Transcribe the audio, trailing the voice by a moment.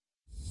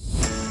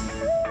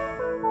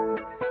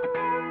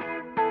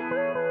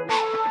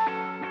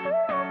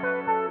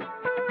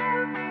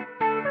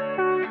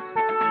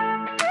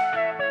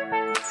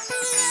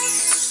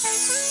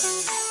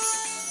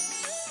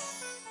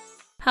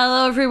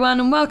Hello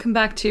everyone and welcome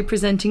back to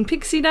Presenting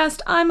Pixie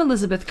Dust. I'm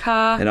Elizabeth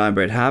Carr. And I'm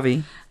Brett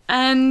Harvey.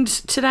 And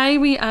today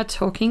we are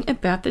talking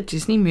about the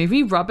Disney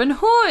movie Robin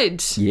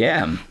Hood.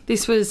 Yeah.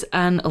 This was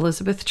an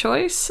Elizabeth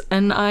choice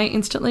and I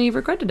instantly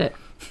regretted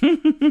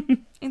it.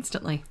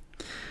 Instantly.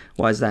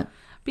 Why is that?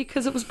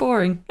 Because it was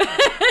boring.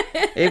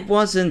 It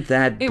wasn't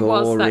that boring. It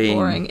was that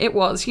boring. It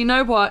was. You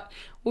know what?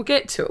 We'll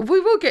get to it. We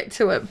will get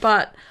to it,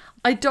 but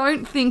I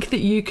don't think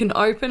that you can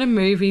open a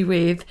movie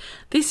with,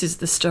 this is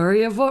the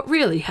story of what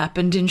really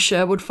happened in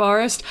Sherwood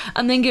Forest,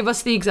 and then give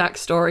us the exact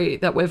story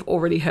that we've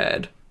already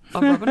heard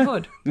of Robin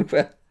Hood.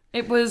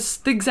 It was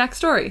the exact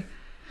story.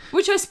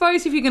 Which I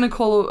suppose if you're going to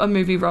call a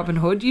movie Robin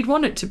Hood, you'd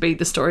want it to be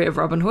the story of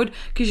Robin Hood,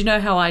 because you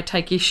know how I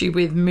take issue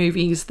with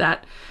movies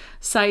that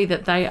say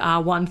that they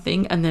are one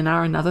thing and then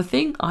are another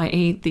thing,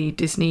 i.e. the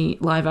Disney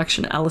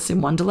live-action Alice in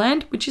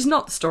Wonderland, which is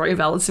not the story of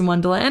Alice in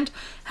Wonderland.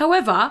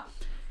 However,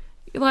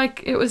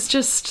 it was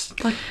just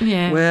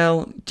yeah.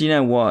 Well, do you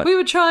know what? We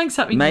were trying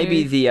something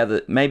new. The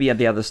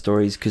other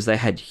stories, because they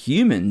had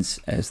humans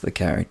as the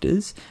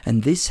characters,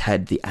 and this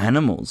had the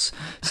animals.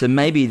 So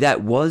maybe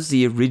that was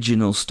the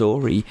original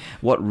story.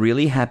 What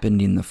really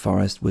happened in the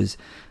forest was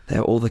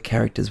that all the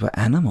characters were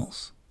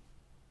animals.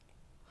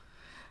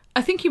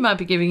 I think you might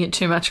be giving it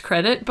too much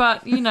credit,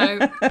 but, you know,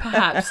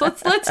 perhaps.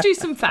 Let's do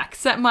some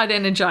facts. That might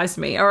energise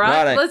me, all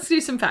right? Righto. Let's do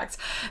some facts.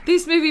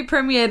 This movie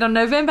premiered on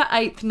November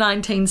 8th,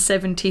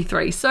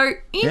 1973. So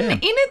in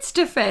its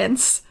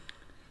defence,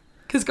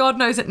 because God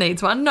knows it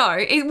needs one, no,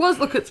 it was,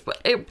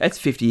 That's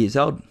 50 years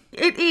old.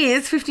 It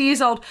is 50 years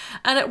old,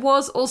 and it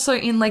was also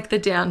in, the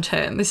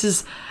downturn. This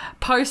is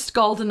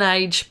post-Golden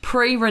Age,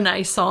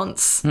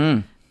 pre-Renaissance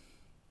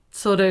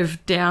sort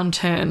of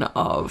downturn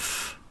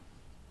of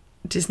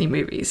Disney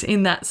movies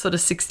in that sort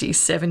of 60s,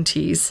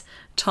 70s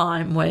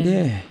time when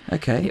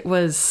it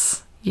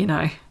was, you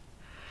know,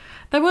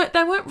 they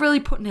weren't really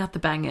putting out the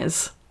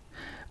bangers.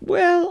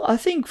 Well, I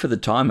think for the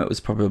time it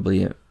was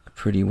probably a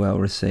pretty well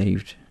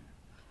received.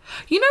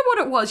 You know what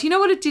it was? You know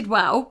what it did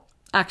well,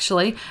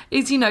 actually,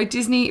 is, you know,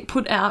 Disney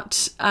put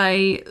out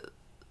a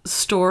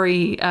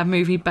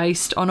movie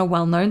based on a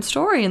well-known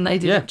story, and they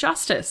did it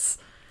justice.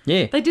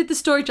 Yeah. They did the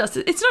story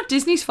justice. It's not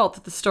Disney's fault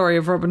that the story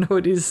of Robin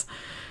Hood is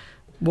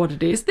what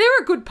it is. There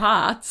are good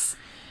parts.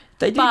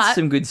 They did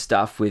some good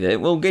stuff with it.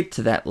 We'll get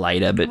to that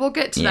later. But we'll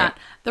get to that.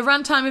 The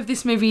runtime of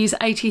this movie is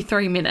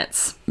 83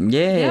 minutes.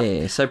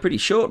 Yeah, so pretty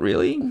short,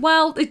 really.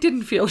 Well, it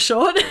didn't feel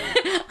short.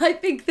 I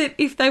think that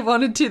if they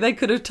wanted to, they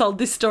could have told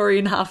this story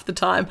in half the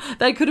time.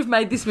 They could have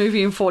made this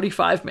movie in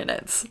 45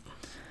 minutes.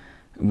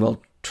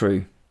 Well,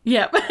 true.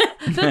 Yeah,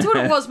 that's what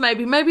it was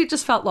maybe. Maybe it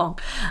just felt long.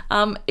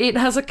 It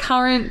has a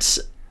current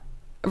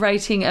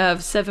rating of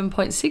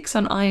 7.6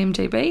 on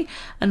IMDb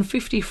and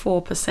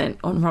 54%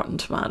 on Rotten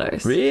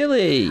Tomatoes.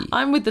 Really?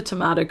 I'm with the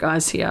tomato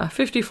guys here.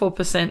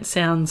 54%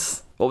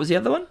 sounds... What was the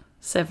other one?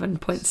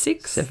 7.6.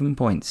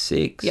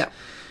 7.6. Yep.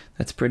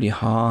 That's pretty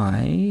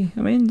high.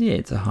 I mean, yeah,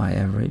 it's a high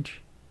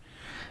average.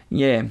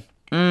 Yeah.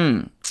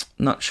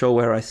 Not sure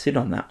where I sit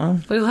on that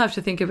one. We'll have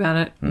to think about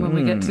it when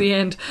we get to the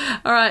end.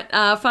 All right,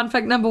 fun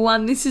fact number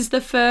 1. This is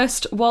the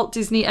first Walt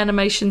Disney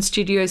Animation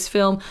Studios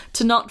film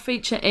to not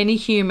feature any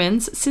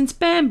humans since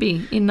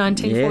Bambi in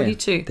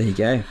 1942. Yeah, there you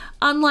go.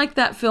 Unlike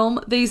that film,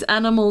 these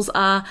animals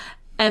are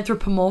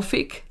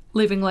anthropomorphic,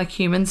 living like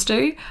humans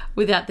do,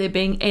 without there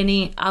being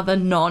any other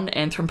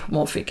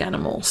non-anthropomorphic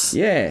animals.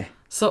 Yeah.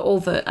 So all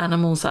the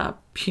animals are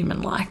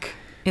human-like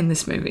in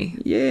this movie.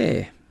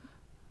 Yeah.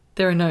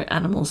 There are no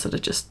animals that are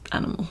just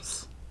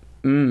animals.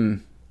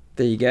 There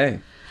you go.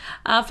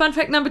 Fun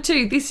fact number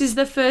 2. This is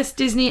the first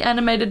Disney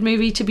animated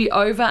movie to be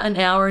over an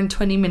hour and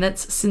 20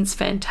 minutes since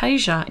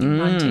Fantasia in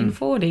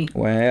 1940.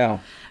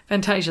 Wow.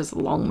 Fantasia's a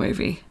long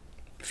movie.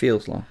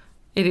 Feels long.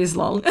 It is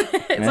long.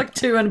 It's like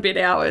 2 and a bit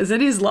hours.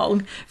 It is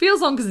long. Feels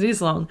long because it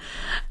is long.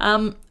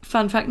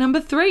 Fun fact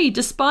number 3.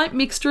 Despite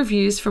mixed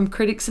reviews from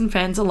critics and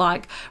fans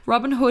alike,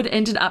 Robin Hood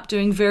ended up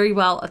doing very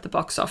well at the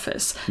box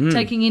office,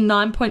 taking in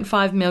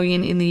 $9.5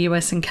 million in the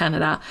US and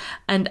Canada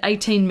and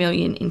 $18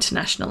 million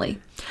internationally.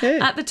 Yeah.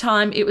 At the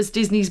time, it was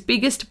Disney's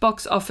biggest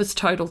box office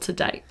total to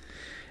date.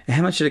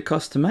 How much did it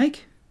cost to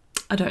make?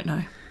 I don't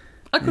know.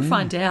 I could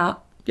find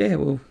out. Yeah,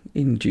 well,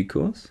 in due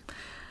course.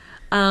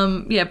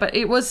 But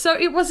it was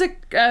a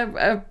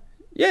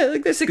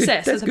that's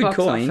success good. That's at the good box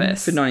coin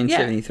office. for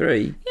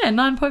 1973. Yeah,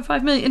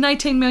 9.5 million and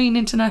 18 million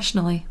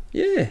internationally.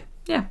 Yeah.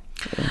 Yeah.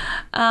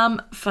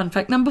 Fun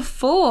fact number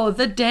 4,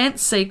 the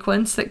dance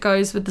sequence that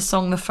goes with the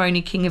song The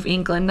Phony King of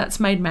England, that's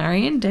Maid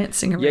Marian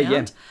dancing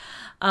around,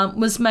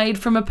 was made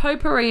from a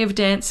potpourri of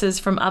dances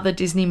from other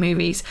Disney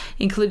movies,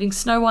 including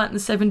Snow White and the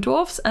Seven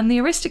Dwarfs and the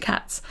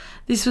Aristocats.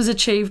 This was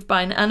achieved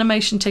by an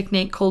animation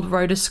technique called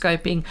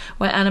rotoscoping,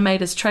 where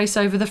animators trace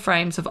over the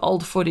frames of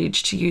old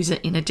footage to use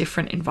it in a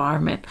different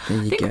environment.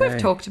 I think we've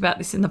talked about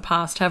this in the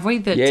past, have we?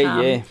 That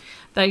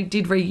they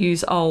did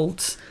reuse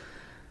old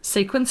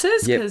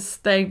sequences because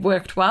they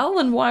worked well,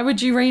 and why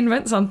would you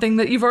reinvent something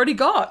that you've already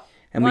got?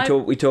 And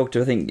we talked,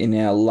 I think, in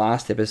our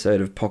last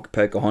episode of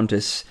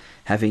Pocahontas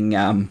having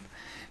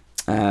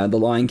the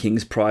Lion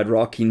King's Pride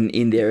Rock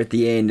in there at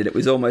the end, and it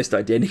was almost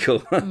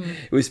identical.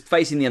 It was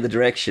facing the other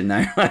direction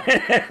though.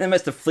 They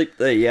must have flipped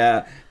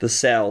the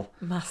cell.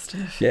 Must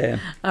have. Yeah.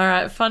 All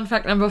right, fun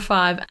fact number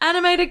 5.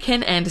 Animator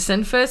Ken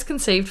Anderson first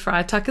conceived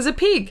Friar Tuck as a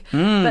pig,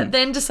 but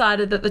then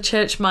decided that the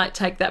church might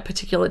take that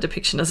particular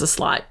depiction as a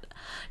slight.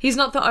 He's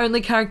not the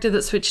only character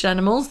that switched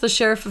animals. The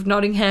Sheriff of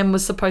Nottingham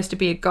was supposed to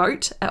be a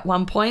goat at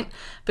one point,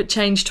 but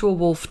changed to a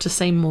wolf to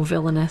seem more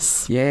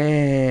villainous.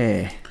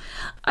 Yeah.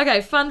 Okay,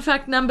 fun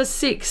fact number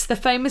 6. The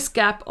famous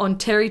gap on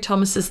Terry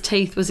Thomas's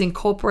teeth was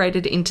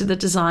incorporated into the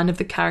design of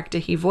the character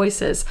he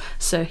voices,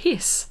 Sir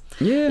Hiss.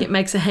 Yeah. It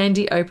makes a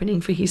handy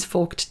opening for his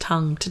forked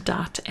tongue to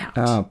dart out.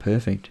 Oh,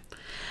 perfect.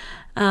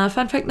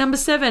 Fun fact number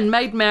 7.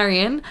 Maid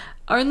Marian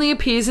only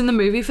appears in the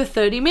movie for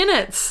 30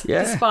 minutes,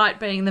 Yeah. despite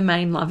being the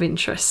main love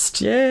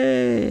interest.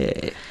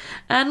 Yeah.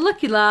 And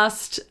lucky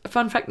last,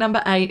 fun fact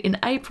number 8, in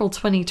April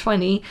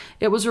 2020,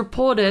 it was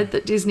reported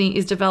that Disney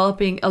is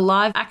developing a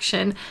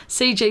live-action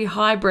CG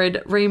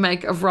hybrid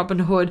remake of Robin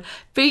Hood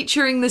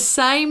featuring the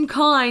same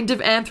kind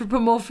of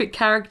anthropomorphic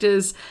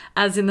characters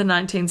as in the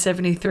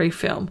 1973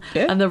 film.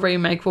 Yeah. And the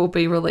remake will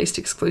be released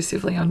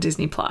exclusively on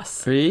Disney+.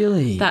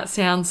 Really? That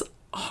sounds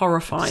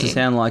horrifying. Does it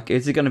sound like,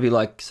 is it going to be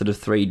like sort of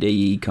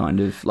 3D kind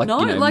of like,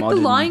 No, you know, like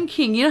modern... The Lion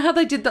King. You know how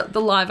they did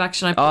the live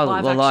action? I put Oh,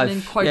 live the action live-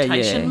 in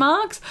quotation yeah.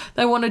 marks.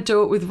 They want to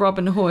do it with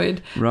Robin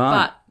Hood, Right.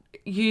 but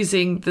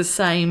using the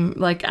same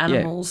like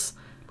animals.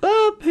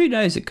 Well, who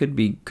knows? It could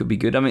be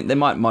good. I mean, they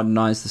might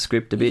modernise the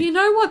script a bit. You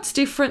know what's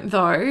different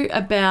though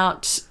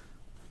about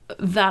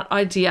that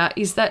idea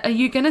is that are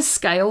you going to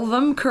scale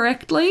them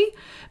correctly?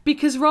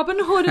 Because Robin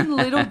Hood and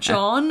Little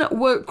John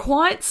were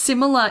quite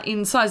similar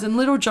in size, and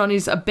Little John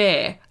is a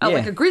bear,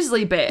 like a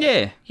grizzly bear.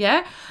 Yeah.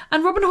 Yeah?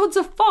 And Robin Hood's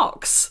a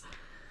fox.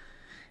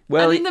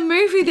 Well, and in the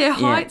movie, their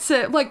heights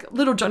are, like,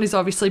 Little John is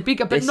obviously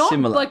bigger, but They're not,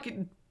 similar. like,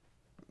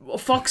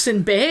 fox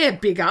and bear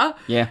bigger.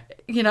 yeah.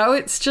 You know,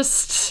 it's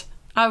just,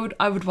 I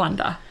would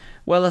wonder.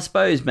 Well, I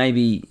suppose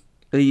maybe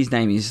his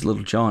name is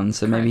Little John,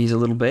 so maybe he's a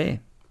little bear.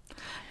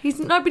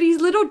 But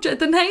he's Little John.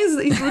 The name is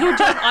Little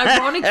John,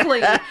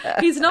 ironically.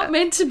 He's not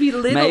meant to be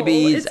little.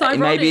 It's ironic.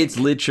 Maybe it's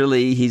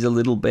literally he's a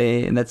little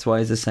bear, and that's why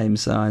he's the same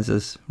size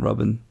as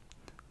Robin,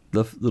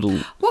 the little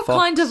What fox.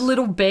 kind of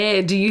little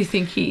bear do you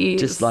think he is?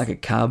 Just like a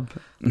cub.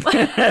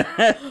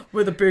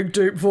 with a big,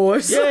 deep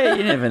voice. Yeah,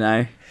 you never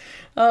know.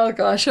 Oh,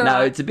 gosh. All No,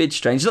 right. it's a bit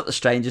strange. It's not the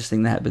strangest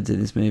thing that happens in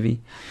this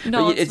movie.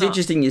 No, But it's not.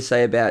 interesting you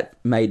say about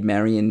Maid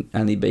Marian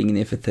only being in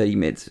there for 30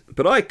 minutes.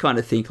 But I kind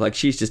of think like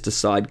she's just a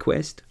side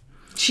quest.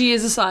 She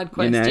is a side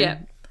quest, You know? yeah.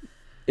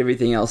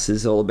 Everything else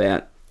is all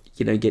about,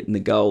 you know, getting the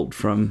gold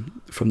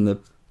from the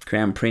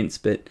Crown Prince.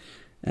 But,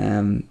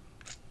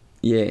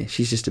 yeah,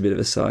 she's just a bit of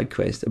a side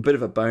quest. A bit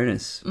of a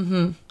bonus.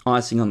 Mm-hmm.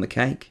 Icing on the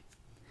cake.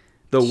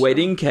 The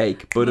wedding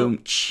cake.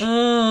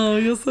 Oh,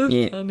 you're so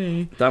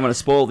funny. Don't want to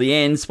spoil the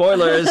end.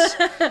 Spoilers.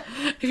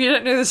 If you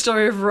don't know the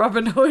story of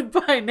Robin Hood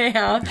by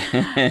now,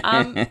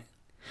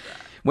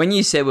 When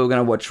you said we were going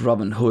to watch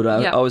Robin Hood,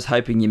 Yeah. I was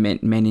hoping you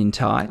meant Men in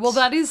Tights. well,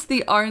 that is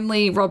the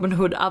only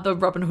other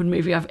Robin Hood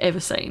movie I've ever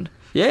seen.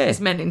 Yeah. Is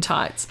Men in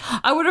Tights.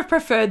 I would have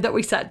preferred that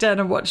we sat down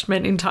and watched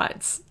Men in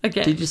Tights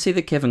again. Did you see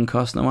the Kevin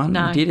Costner one?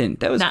 No. You didn't.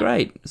 That was No.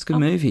 great. It's a good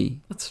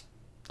movie.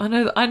 I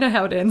know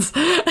how it ends.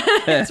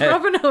 It's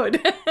Robin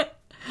Hood.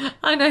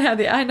 I know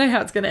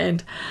how it's going to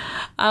end.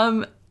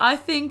 I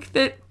think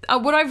that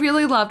what I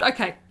really loved.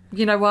 Okay,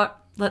 you know what?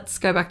 Let's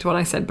go back to what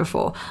I said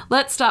before.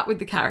 Let's start with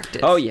the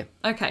characters. Oh, yeah.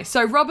 Okay,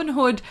 so Robin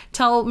Hood.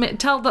 Tell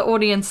the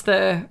audience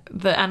the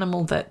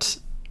animal that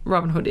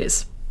Robin Hood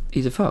is.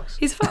 He's a fox.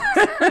 He's a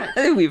fox.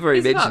 We've already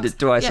He's a mentioned fox. it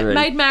twice Yeah, already.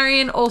 Maid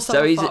Marian also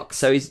so a he's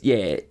fox.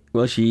 yeah.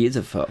 Well, she is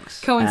a fox.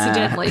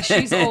 Coincidentally,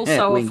 she's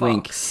also a wink,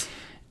 wink. fox.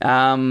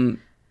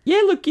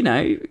 Yeah. Look, you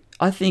know,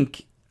 I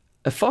think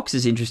a fox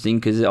is interesting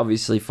because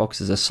obviously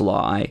foxes are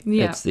sly.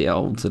 Yeah. That's the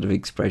old sort of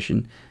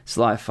expression,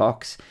 sly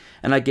fox,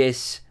 and I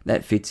guess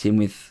that fits in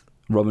with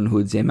Robin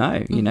Hood's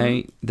MO, you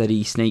know, that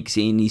he sneaks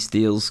in, he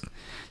steals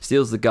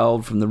the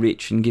gold from the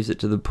rich and gives it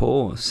to the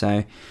poor.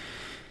 So,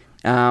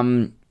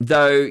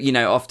 though, you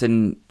know,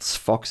 often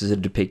foxes are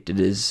depicted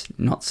as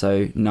not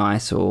so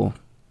nice or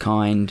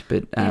kind,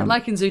 but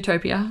Like in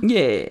Zootopia.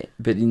 yeah,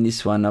 but in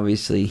this one,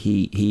 obviously,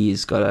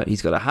 he's got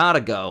a heart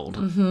of gold,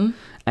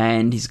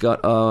 and he's got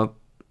a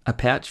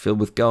pouch filled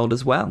with gold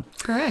as well.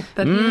 Correct.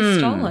 That he has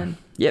stolen.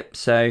 Yep.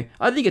 So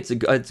I think it's a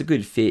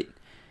good fit.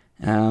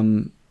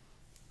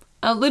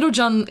 Little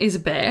John is a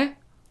bear,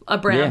 a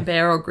brown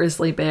bear or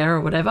grizzly bear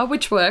or whatever,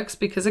 which works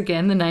because,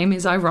 again, the name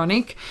is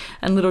ironic,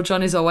 and Little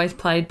John is always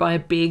played by a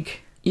big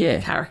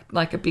character,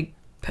 like a big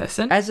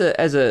person. As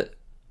a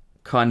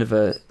kind of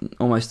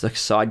almost like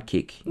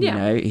sidekick. Yeah. You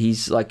know,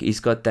 he's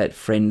got that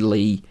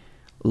friendly,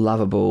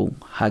 lovable,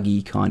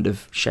 huggy kind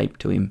of shape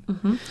to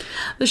him.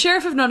 The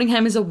Sheriff of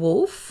Nottingham is a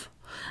wolf.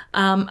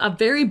 A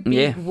very big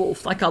Yeah.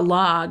 wolf, like a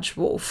large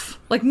wolf.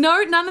 Like,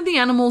 none of the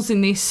animals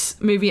in this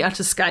movie are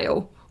to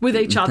scale with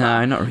each other.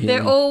 No, not really.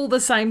 They're all the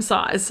same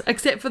size,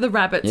 except for the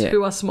rabbits, Yeah.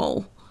 who are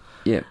small.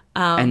 Yeah.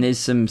 And there's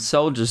some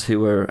soldiers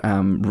who are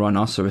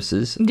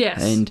rhinoceroses.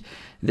 Yes. And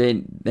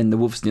then the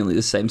wolf's nearly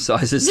the same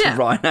size as Yeah, the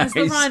rhinos. as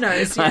the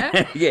rhinos,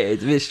 yeah. Yeah,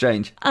 it's a bit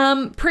strange.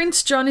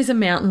 Prince John is a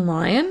mountain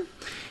lion,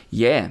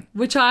 Yeah.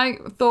 which I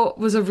thought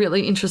was a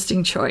really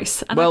interesting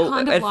choice. And I Well,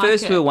 kind of at like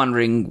first it. we were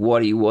wondering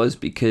what he was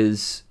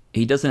because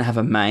he doesn't have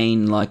a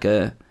mane like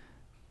a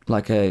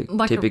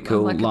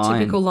typical lion. a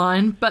typical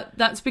line, but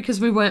that's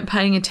because we weren't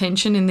paying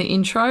attention in the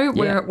intro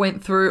where Yeah. it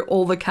went through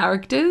all the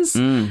characters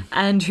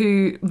and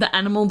who the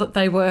animal that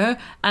they were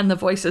and the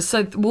voices.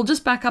 So we'll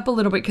just back up a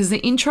little bit because the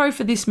intro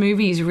for this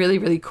movie is really,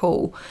 really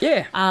cool.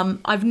 Yeah.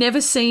 I've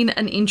never seen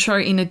an intro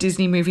in a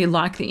Disney movie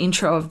like the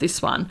intro of this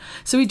one.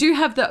 So we do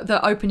have the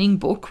opening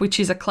book,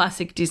 which is a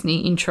classic Disney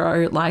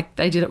intro, like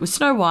they did it with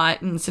Snow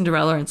White and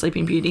Cinderella and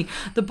Sleeping Beauty.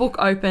 The book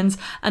opens,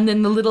 and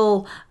then the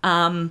little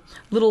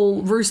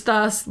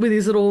rooster with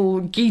his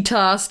little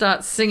guitar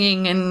starts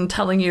singing and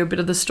telling you a bit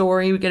of the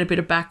story. We get a bit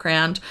of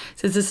background. It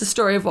says it's the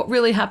story of what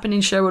really happened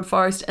in Sherwood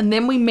Forest, and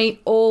then we meet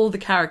all the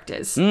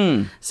characters.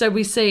 So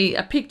we see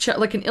a picture,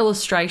 like an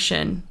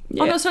illustration.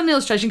 Oh, no, it's not an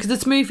illustration because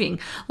it's moving.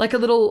 Like a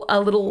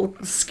little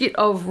skit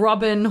of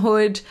Robin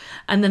Hood,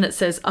 and then it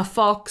says a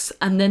fox,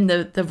 and then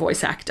the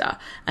voice actor.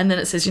 And then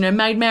it says,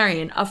 Maid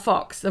Marian, a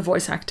fox, the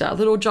voice actor.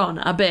 Little John,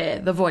 a bear,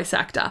 the voice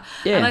actor.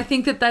 Yeah. And I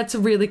think that that's a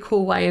really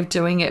cool way of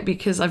doing it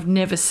because I've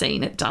never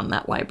seen it done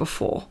that way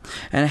before.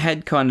 And it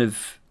had kind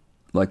of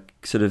like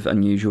sort of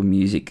unusual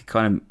music.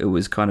 It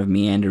was kind of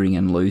meandering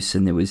and loose,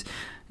 and there was,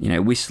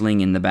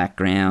 whistling in the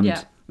background,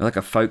 Yeah. like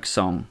a folk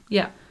song.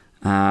 Yeah.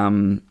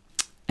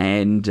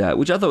 And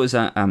which I thought was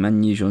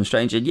unusual and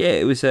strange. And yeah,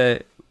 it was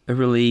a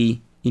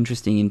really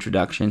interesting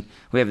introduction.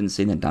 We haven't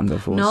seen it done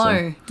before. No,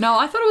 I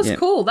thought it was Yeah.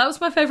 cool. That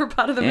was my favourite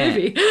part of the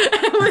movie.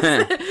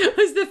 It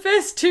was the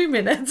first 2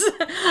 minutes.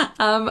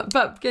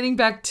 But getting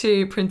back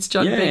to Prince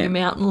John Yeah. being a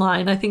mountain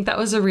lion, I think that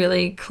was a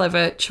really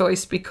clever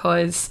choice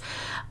because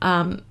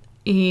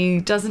he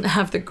doesn't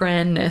have the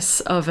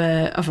grandness of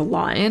a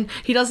lion.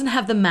 He doesn't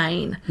have the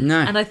mane. No.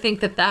 And I think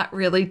that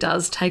really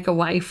does take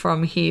away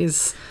from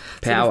his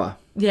Power,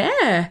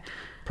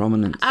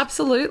 prominence.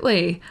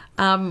 Absolutely.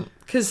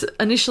 Because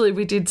initially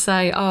we did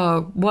say,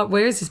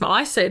 where is his mane?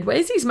 I said,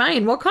 where's his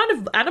mane? What kind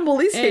of animal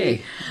is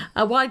he?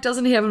 Why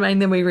doesn't he have a mane?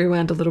 Then we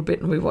rewound a little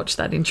bit and we watched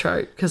that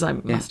intro because I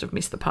must have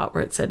missed the part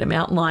where it said a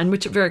mountain lion,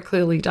 which it very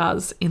clearly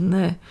does in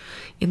the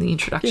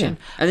introduction.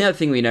 Yeah. And the other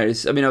thing we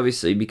noticed, I mean,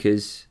 obviously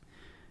because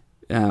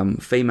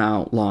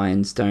female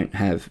lions don't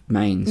have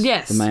manes.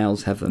 Yes. The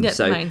males have them. Yeah,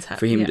 so the manes have,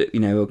 for him yeah.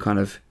 to, we're kind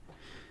of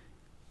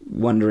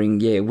wondering,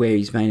 where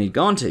his mane had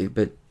gone to.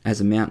 But as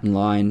a mountain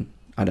lion,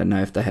 I don't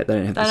know if they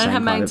don't have the same They don't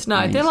have kind manes. of No,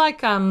 manes. they're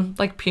like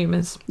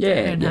pumas.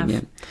 They don't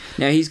have.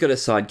 Now he's got a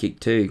sidekick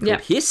too called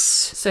Yep. Hiss,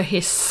 So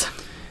hiss.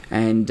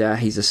 and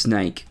he's a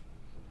snake.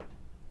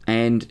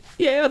 And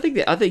I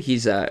think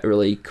he's a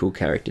really cool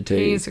character too.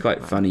 He is It's a quite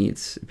good one. funny.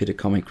 It's a bit of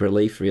comic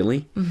relief,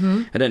 really.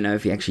 Mm-hmm. I don't know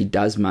if he actually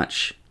does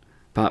much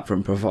apart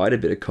from provide a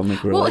bit of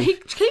comic relief. Well, he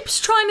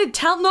keeps trying to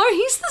tell... No,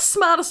 he's the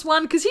smartest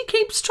one because he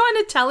keeps trying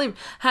to tell him,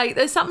 hey,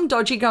 there's something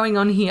dodgy going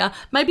on here.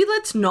 Maybe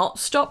let's not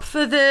stop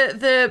for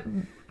the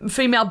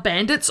female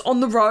bandits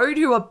on the road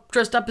who are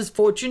dressed up as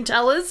fortune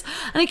tellers.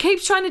 And he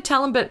keeps trying to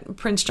tell him, but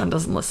Prince John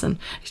doesn't listen.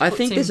 I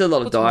think there's a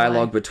lot of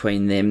dialogue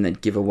between them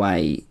that give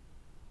away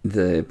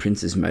the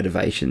prince's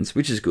motivations,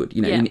 which is good.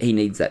 Yeah. He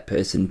needs that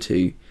person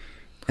to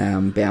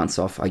bounce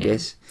off, I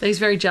guess. So he's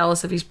very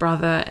jealous of his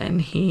brother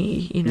and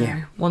he,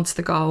 wants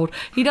the gold.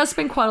 He does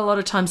spend quite a lot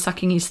of time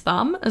sucking his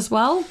thumb as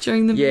well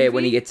during the movie. Yeah,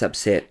 when he gets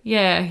upset.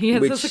 Yeah, he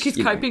has Which, that's like his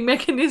coping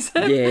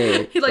mechanism.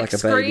 Yeah, he like a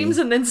screams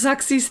baby. and then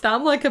sucks his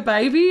thumb like a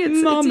baby.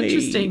 It's Mummy.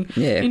 interesting.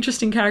 Yeah.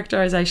 Interesting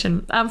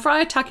characterization.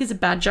 Friar Tuck is a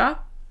badger.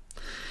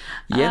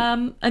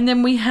 Yeah. And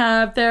then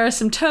there are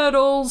some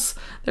turtles,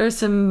 there are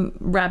some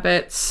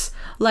rabbits.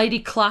 Lady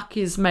Cluck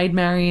is Maid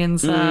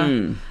Marian's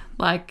handmaiden,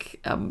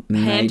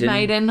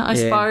 I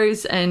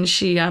suppose, and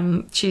she's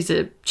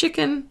a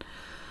chicken.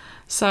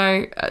 So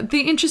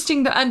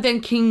and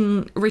then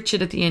King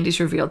Richard at the end is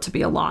revealed to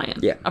be a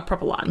lion, a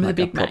proper lion with Like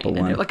a big a proper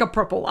mane, one. like a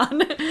proper one,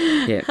 like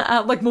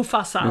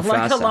Mufasa,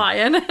 like a Mufasa.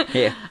 lion.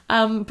 Yeah.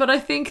 But I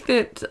think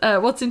that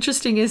what's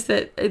interesting is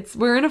that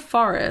we're in a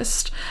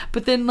forest,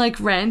 but then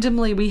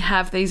randomly we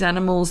have these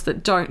animals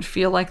that don't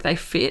feel like they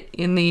fit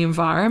in the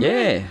environment.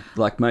 Yeah,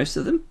 like most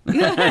of them. Well,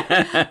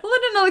 I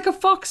don't know, like a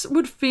fox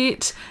would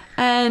fit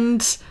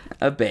and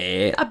A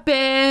bear.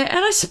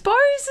 and I suppose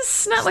a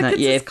snake. Like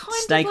it's this kind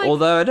snake. of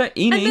Although in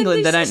and then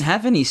England they there's don't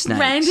have any snakes.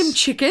 random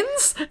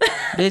chickens.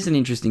 There's an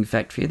interesting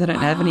fact for you. They don't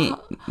have any.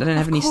 They don't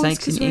have any Of course,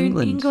 snakes 'cause in we're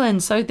England. In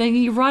England, so then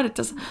you're right. It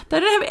doesn't. They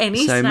don't have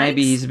any. So snakes.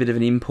 maybe he's a bit of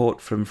an import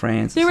from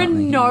France. There or are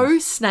something. no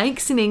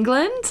snakes in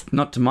England.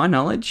 Not to my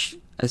knowledge.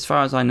 As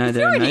far as I know, If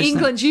there you're are in no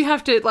England, you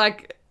have to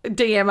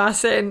DM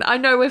us, and I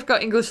know we've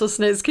got English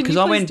listeners. Can you Because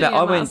please I went us?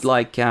 know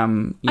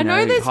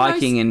there's no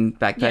hiking and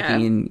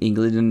backpacking Yeah. in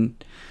England, and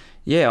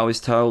I was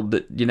told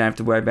that you don't have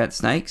to worry about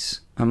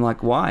snakes. I'm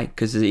like, why?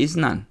 Because there is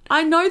none.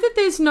 I know that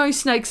there's no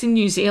snakes in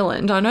New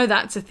Zealand. I know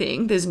that's a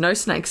thing. There's no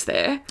snakes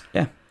there.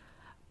 Yeah.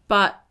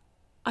 But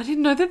I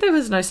didn't know that there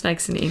was no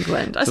snakes in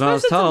England. But I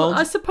was told,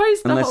 I suppose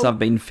unless I've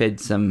been fed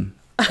some,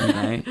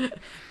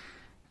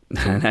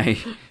 I don't know,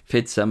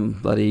 fed some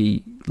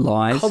bloody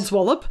lies.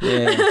 Codswallop.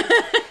 Yeah.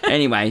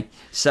 Anyway,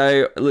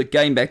 so look,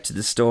 going back to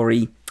the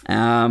story,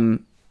 I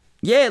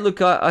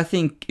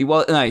think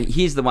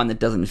here's the one that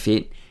doesn't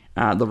fit.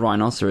 The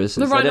rhinoceros.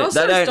 The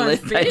rhinoceros don't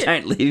fit. They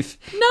don't live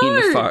in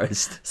the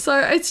forest. So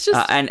it's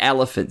just... and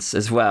elephants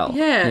as well.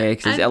 Yeah.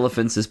 Because there's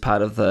elephants as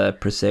part of the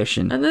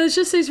procession. And there's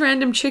just these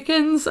random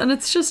chickens, and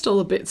it's just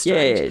all a bit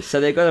strange. Yeah, so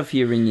they've got a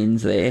few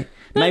ring-ins there.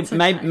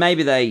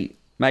 Maybe they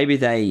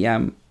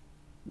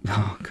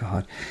oh,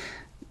 God.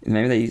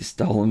 Maybe they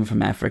stole them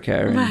from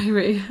Africa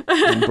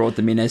and brought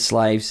them in as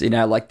slaves,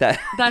 like that.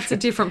 That's a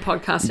different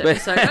podcast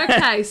episode.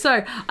 Okay,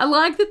 so I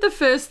like that the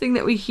first thing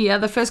that we hear,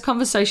 the first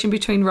conversation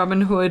between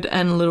Robin Hood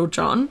and Little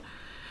John.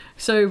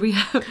 So we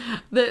have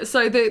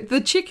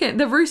the chicken,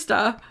 the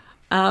rooster,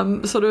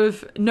 sort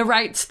of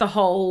narrates the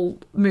whole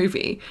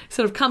movie.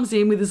 Sort of comes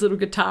in with his little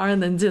guitar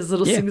and then sings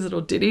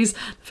little ditties. The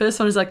first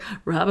one is like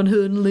Robin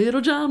Hood and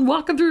Little John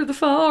walking through the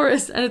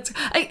forest, and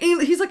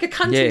he's like a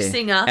country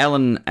singer.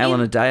 Alan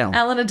Adale.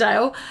 Alan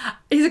Adale.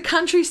 He's a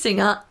country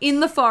singer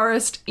in the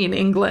forest in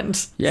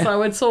England. Yeah.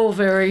 So it's all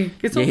very.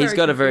 He's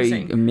got a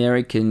very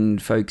American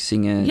folk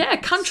singer. Yeah,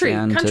 country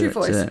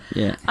voice.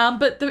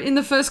 But in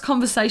the first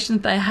conversation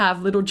that they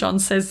have, Little John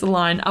says the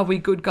line, "Are we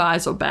good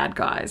guys or bad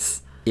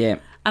guys?" Yeah.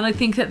 And I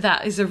think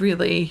that is a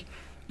really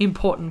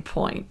important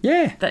point.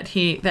 Yeah. That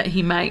he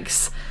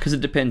makes. Because it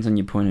depends on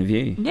your point of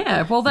view.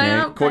 Yeah. Well,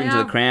 according to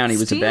the Crown, he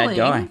was a bad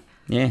guy.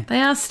 Yeah. They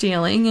are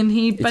stealing, and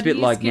it's a bit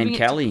like Ned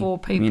Kelly. Poor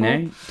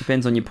people.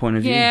 Depends on your point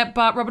of view. Yeah,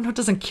 but Robin Hood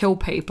doesn't kill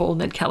people.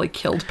 Ned Kelly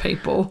killed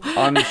people.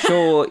 I'm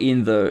sure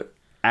in the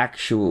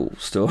actual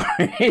story.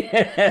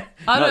 I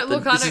don't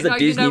know.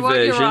 You know what?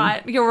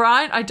 Version. You're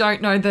right. I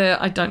don't know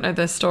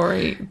the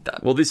story.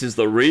 Well, this is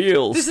the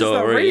real story. This is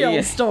the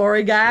real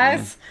story,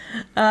 guys.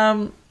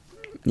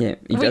 Yeah,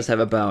 he does have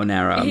a bow and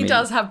arrow. He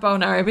does have bow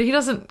and arrow, but he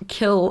doesn't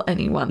kill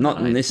anyone.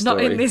 Not in this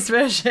story. Not in this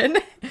version.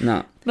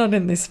 No. Not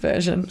in this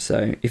version.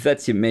 So if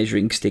that's your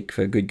measuring stick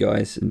for good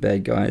guys and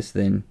bad guys,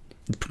 then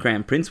the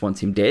Crown Prince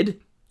wants him dead.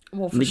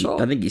 Well, for sure.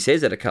 I think he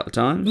says that a couple of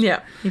times.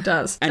 Yeah, he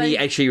does. And he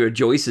actually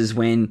rejoices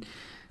when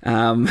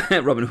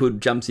Robin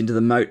Hood jumps into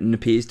the moat and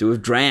appears to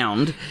have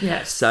drowned.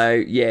 Yes. So,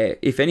 yeah,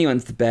 if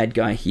anyone's the bad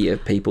guy here,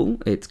 people,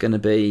 it's going to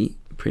be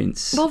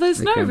Prince. Well,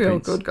 there's no real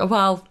good guy.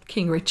 Well,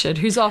 King Richard,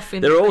 who's off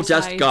in They're all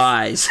just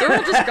guys. They're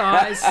all just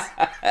guys.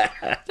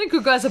 I think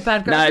good guys are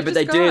bad guys. No, but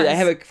they do. They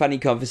have a funny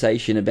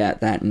conversation about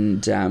that,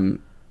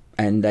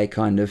 and they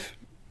kind of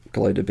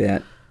gloat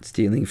about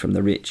stealing from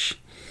the rich.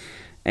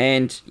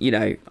 And,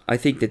 I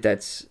think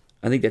that's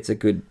a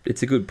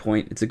good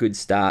point. It's a good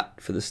start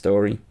for the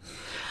story.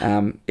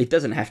 It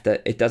doesn't have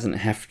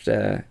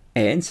to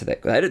answer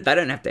that. They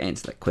don't have to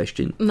answer that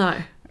question.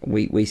 No.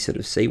 We sort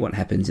of see what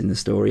happens in the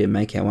story and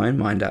make our own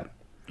mind up.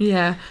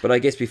 Yeah. But I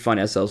guess we find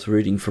ourselves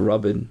rooting for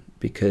Robin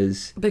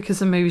because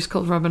the movie's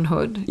called Robin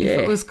Hood. Yeah. If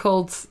it was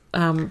called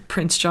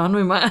Prince John,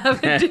 we might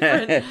have a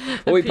different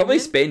well, we probably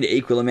spend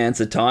equal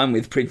amounts of time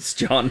with Prince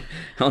John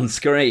on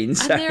screen.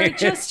 So. And there are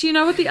just,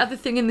 what the other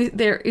thing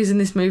there is in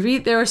this movie?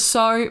 There are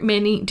so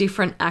many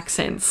different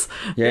accents.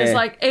 Yeah. There's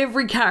like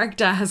every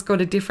character has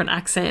got a different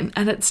accent,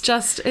 and it's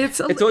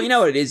all, you know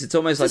what it is? It's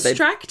almost like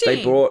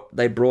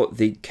they brought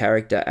the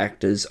character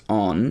actors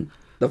on,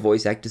 the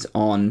voice actors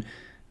on,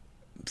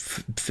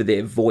 for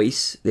their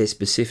voice, their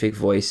specific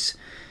voice,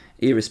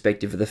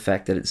 irrespective of the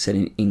fact that it's set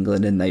in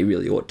England, and they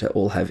really ought to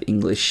all have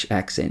English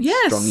accents,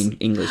 strong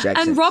English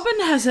accents. And Robin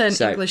has an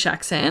English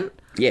accent.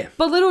 Yeah.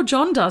 But Little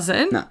John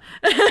doesn't. No.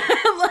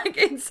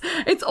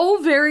 It's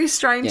all very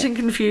strange and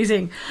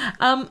confusing.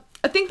 I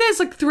think there's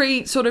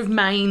three sort of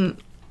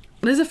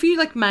there's a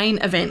few main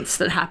events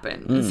that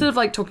happen. Instead of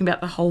talking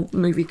about the whole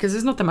movie, because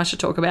there's not that much to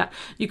talk about,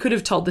 you could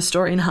have told the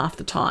story in half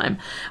the time.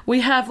 We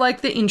have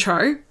the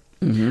intro.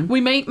 Mm-hmm. We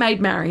meet Maid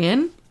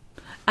Marian.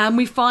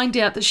 We find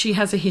out that she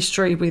has a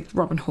history with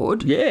Robin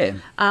Hood. Yeah.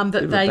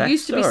 That they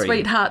used to be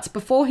sweethearts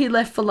before he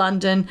left for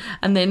London,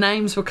 and their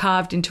names were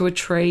carved into a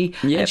tree.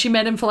 Yep. And she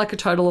met him for a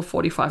total of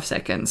 45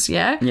 seconds.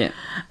 Yeah. Yeah.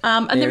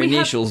 And their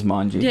initials,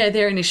 mind you. Yeah,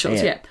 their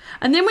initials. Yeah.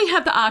 And then we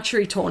have the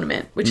archery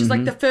tournament, which is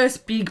the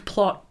first big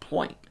plot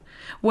point,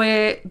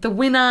 where the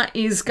winner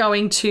is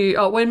going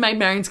to... when Maid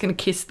Marian's going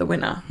to kiss the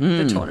winner of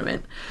the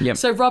tournament. Yep.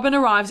 So Robin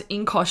arrives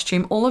in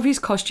costume. All of his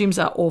costumes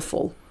are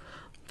awful.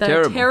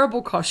 They're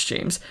terrible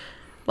costumes.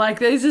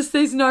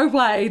 There's no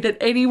way that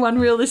anyone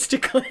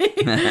realistically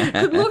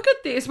could look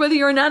at this, whether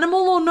you're an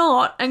animal or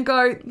not, and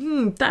go,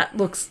 that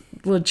looks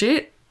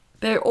legit.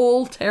 They're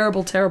all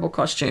terrible, terrible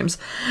costumes.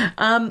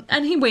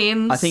 And he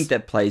wins. I think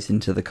that plays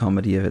into the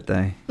comedy of it,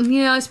 though.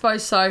 Yeah, I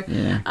suppose so.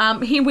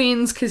 Yeah. He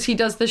wins because he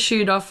does the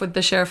shoot-off with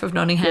the Sheriff of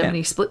Nottingham, and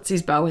he splits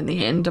his bow in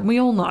the end, and we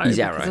all know. He's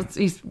Arrow.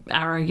 He's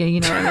Arrow, yeah,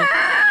 you know what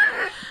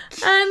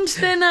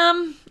I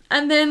mean.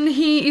 And then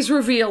he is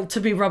revealed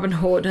to be Robin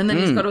Hood, and then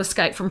he's got to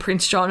escape from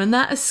Prince John, and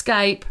that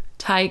escape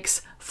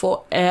takes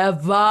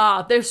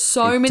forever. There's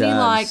so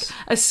many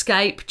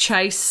escape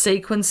chase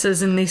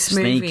sequences in this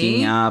movie.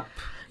 Sneaking up.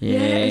 Yeah.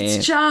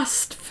 It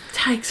just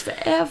takes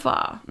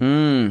forever.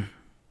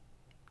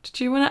 Did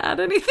you want to add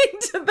anything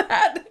to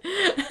that?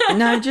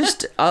 No,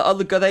 just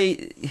look.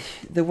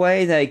 The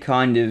way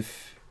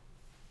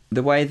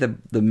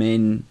the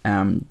men,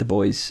 the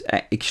boys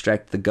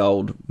extract the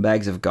gold,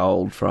 bags of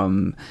gold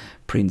from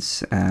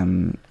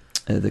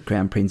the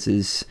Crown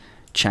Prince's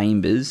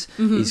chambers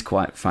is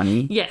quite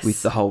funny. Yes.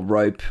 With the whole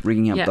rope,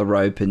 rigging up the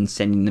rope and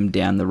sending them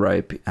down the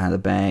rope, the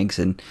bags,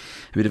 and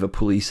a bit of a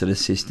pulley sort of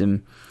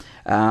system,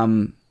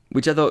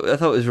 which I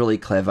thought was really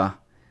clever.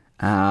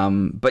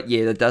 But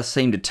yeah, that does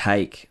seem to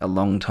take a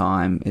long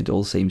time. It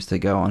all seems to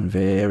go on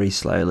very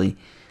slowly.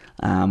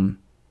 And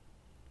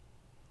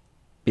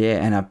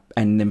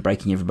then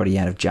breaking everybody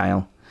out of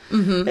jail.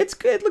 Mm-hmm. It's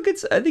good. Look,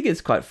 I think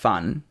it's quite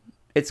fun.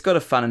 It's got a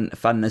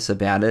funness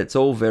about it. It's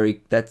all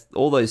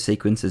all those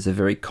sequences are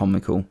very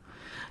comical.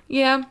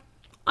 Yeah.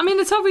 I mean,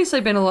 it's obviously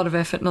been a lot of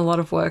effort and a lot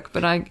of work,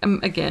 but I,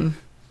 again,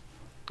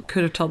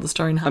 could have told the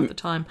story in half the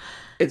time.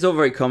 It's all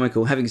very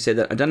comical. Having said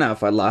that, I don't know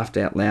if I laughed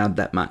out loud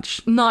that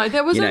much. No,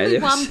 there was only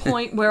one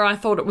point where I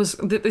thought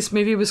that this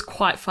movie was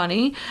quite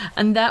funny,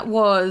 and that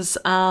was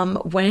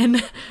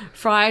when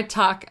Friar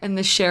Tuck and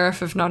the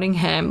Sheriff of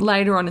Nottingham,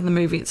 later on in the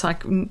movie, it's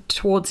like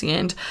towards the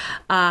end,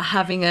 are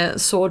having a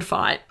sword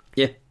fight.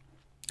 Yeah.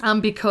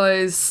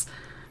 Because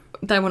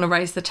they want to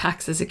raise the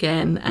taxes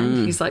again,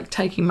 and he's like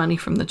taking money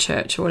from the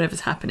church or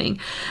whatever's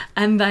happening,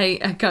 and they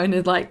are going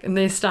to and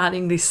they're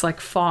starting this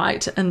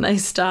fight, and they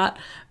start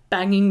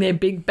banging their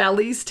big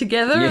bellies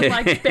together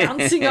and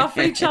bouncing off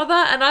each other,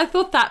 and I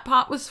thought that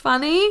part was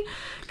funny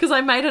because I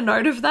made a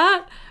note of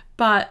that.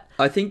 But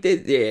I think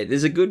that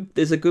there's a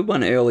good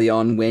one early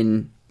on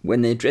when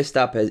they're dressed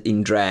up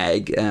in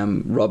drag,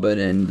 Robert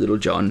and Little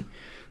John,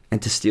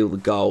 and to steal the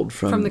gold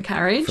from the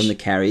carriage.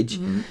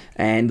 Mm-hmm.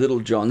 And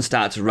Little John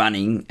starts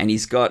running, and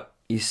he's got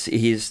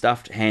his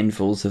stuffed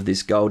handfuls of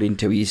this gold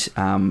into his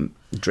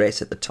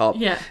dress at the top.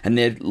 Yeah. And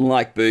they're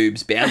like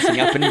boobs bouncing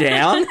up and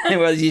down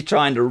as he's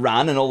trying to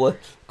run, and of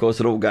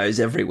course it all goes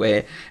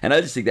everywhere. And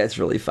I just think that's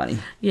really funny.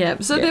 Yeah.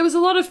 So there was a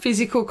lot of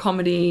physical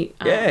comedy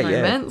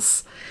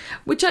moments.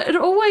 Which I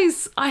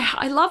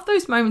love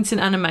those moments in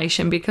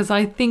animation, because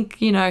I think,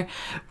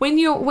 when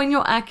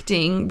you're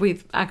acting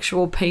with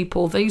actual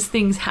people, these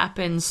things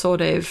happen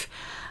sort of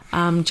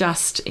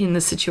just in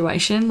the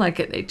situation,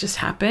 it just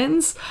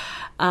happens.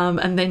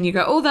 And then you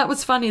go, oh, that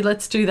was funny,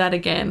 let's do that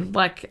again.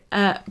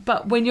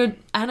 But when you're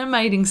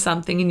animating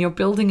something and you're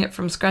building it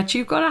from scratch,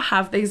 you've got to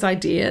have these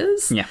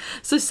ideas. Yeah.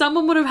 So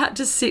someone would have had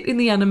to sit in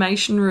the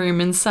animation room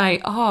and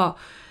say, oh,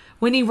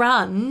 when he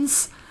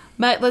runs,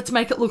 mate, let's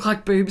make it look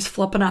like boobs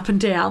flopping up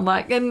and down.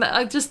 And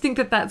I just think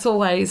that's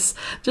always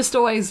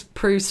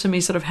proves to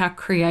me sort of how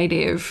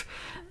creative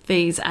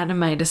these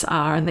animators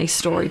are and these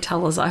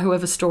storytellers are,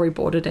 whoever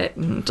storyboarded it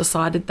and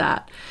decided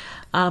that.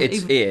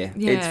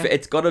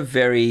 It's got a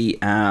very,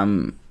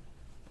 of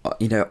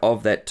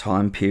that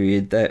time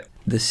period, that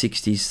the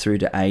 60s through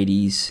to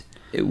 80s,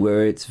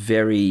 where it's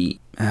very,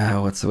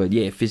 what's the word?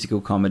 Yeah,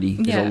 physical comedy.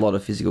 There's a lot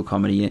of physical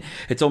comedy in it.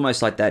 It's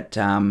almost like that,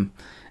 and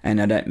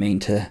I don't mean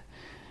to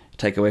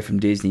take away from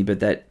Disney,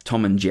 but that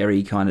Tom and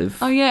Jerry kind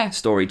of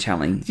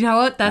storytelling. You know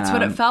what? That's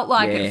what it felt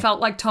like. Yeah. It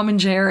felt like Tom and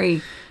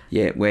Jerry.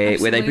 Yeah, where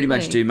they pretty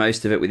much do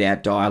most of it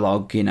without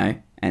dialogue,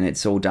 and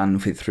it's all done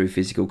through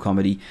physical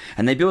comedy.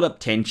 And they build up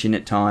tension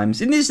at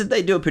times. And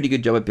they do a pretty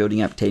good job at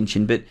building up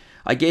tension, but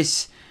I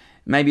guess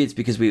maybe it's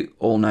because we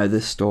all know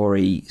the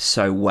story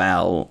so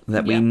well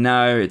that we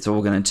know it's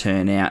all going to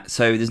turn out.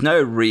 So there's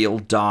no real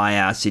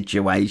dire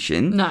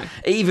situation. No.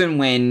 Even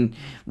when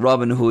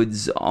Robin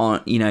Hood's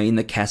in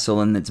the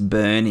castle and it's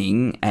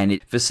burning,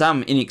 and for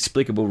some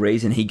inexplicable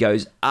reason he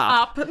goes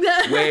up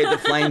where the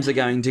flames are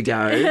going to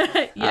go.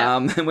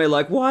 And we're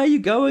like, why are you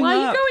going up? Why are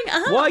you going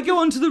up? Why go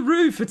onto the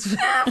roof?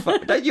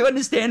 Don't you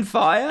understand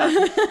fire?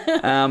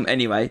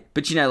 Anyway,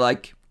 but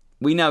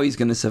we know he's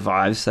going to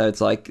survive, so it's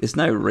like there's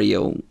no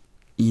real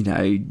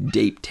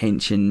deep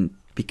tension,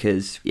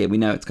 because we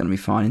know it's going to be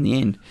fine in the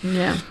end.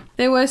 Yeah,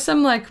 there were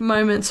some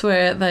moments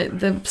where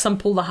some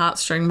pull the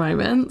heartstring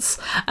moments,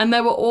 and they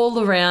were all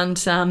around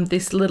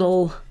this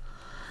little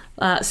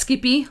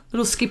Skippy,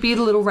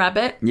 the little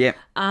rabbit. Yeah.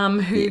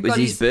 Who it was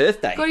his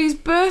birthday. Got his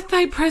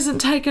birthday present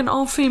taken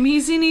off him.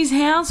 He's in his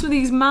house with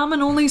his mum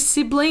and all his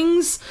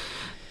siblings.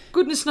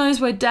 Goodness knows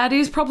where Dad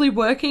is, probably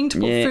working to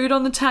put food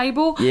on the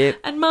table. Yep.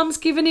 And Mum's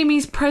given him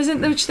his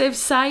present, which they've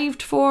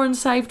saved for, and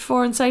it's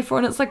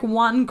like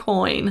one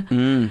coin.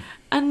 Mm.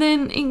 And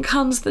then in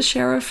comes the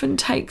sheriff and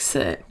takes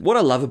it. What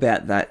I love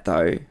about that,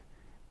 though,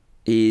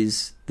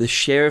 is the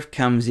sheriff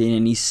comes in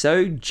and he's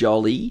so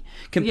jolly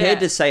compared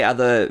to, say,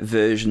 other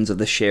versions of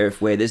the sheriff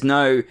where there's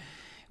nothing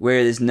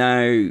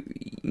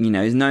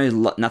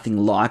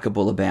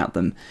likable about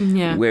them.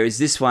 Yeah. Whereas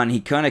this one, he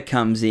kind of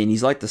comes in,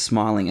 he's like the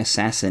smiling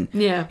assassin.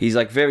 Yeah. He's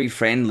very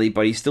friendly,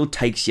 but he still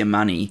takes your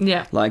money.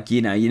 Yeah.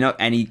 You're not,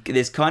 and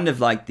there's kind of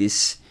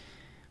this,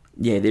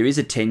 there is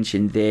a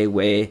tension there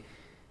where,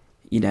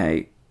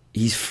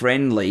 he's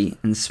friendly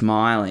and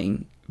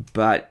smiling,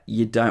 but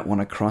you don't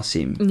want to cross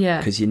him. Yeah.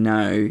 Because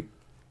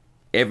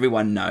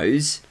everyone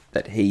knows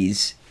that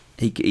he's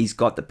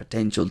got the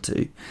potential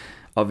to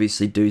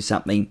obviously do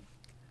something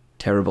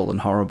terrible and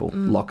horrible,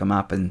 lock them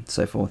up and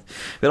so forth.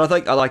 But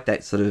I like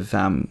that sort of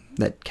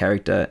that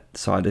character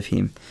side of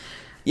him.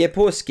 Yeah,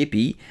 poor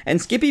Skippy.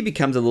 And Skippy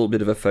becomes a little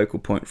bit of a focal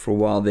point for a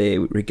while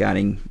there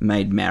regarding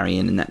Maid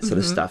Marian and that sort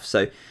of stuff.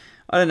 So,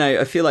 I don't know.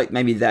 I feel like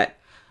maybe that...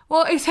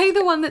 Well, is he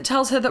the one that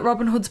tells her that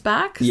Robin Hood's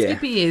back? Yeah.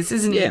 Skippy is,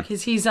 isn't he? Yeah.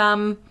 Because he's,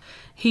 him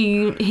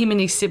and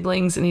his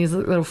siblings and his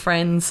little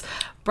friends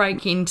go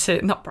into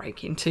the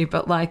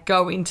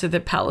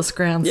palace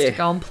grounds to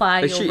go and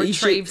play or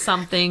retrieve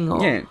something.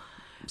 Or, yeah.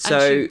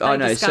 So, I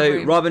know. So,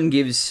 him. Robin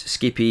gives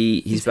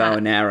Skippy his bow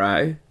and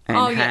arrow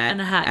and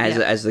hat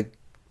as a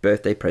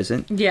birthday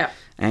present. Yeah.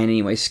 And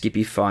anyway,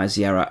 Skippy fires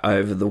the arrow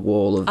over the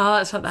wall of... Oh,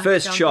 that's what that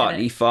first shot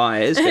he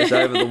fires goes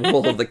over the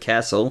wall of the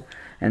castle.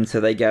 And so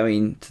they go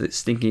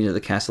sneaking into the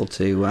castle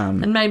to...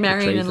 and Maid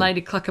Marian and Lady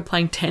Cluck are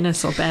playing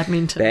tennis or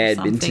badminton or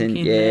something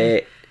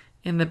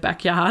in the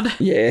backyard.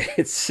 Yeah,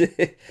 it's...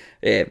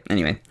 yeah,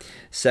 anyway.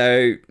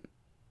 So,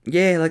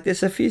 yeah, like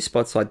there's a few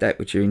spots like that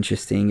which are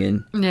interesting.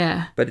 And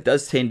yeah. But it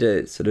does tend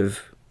to sort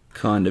of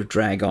kind of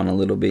drag on a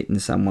little bit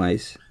in some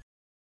ways.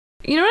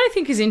 You know what I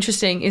think is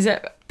interesting is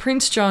that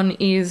Prince John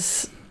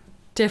is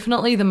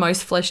definitely the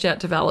most fleshed out,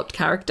 developed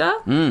character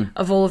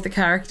of all of the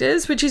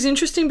characters, which is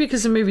interesting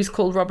because the movie's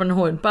called Robin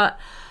Hood, but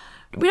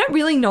we don't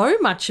really know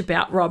much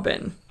about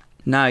Robin.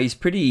 No, he's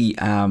pretty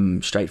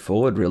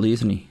straightforward, really,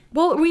 isn't he?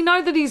 Well, we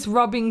know that he's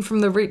robbing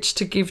from the rich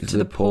to give to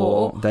the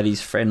poor. That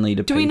he's friendly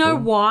to people. Do we know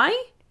why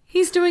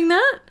he's doing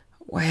that?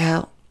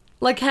 Well...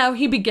 Like how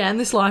he began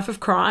this life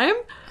of crime?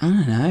 I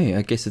don't know.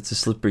 I guess it's a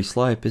slippery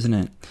slope, isn't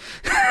it?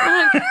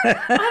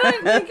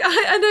 I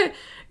don't...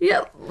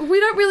 Yeah, we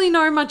don't really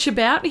know much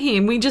about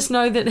him. We just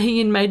know that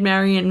he and Maid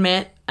Marian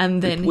met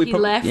and then he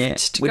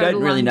left to go to London. We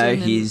don't really know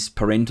his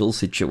parental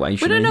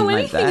situation. We don't know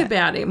anything like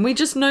about him. We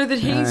just know that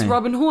he's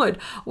Robin Hood.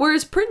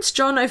 Whereas Prince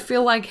John, I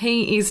feel like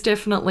he is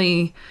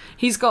definitely...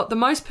 He's got the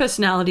most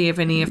personality of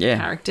any of the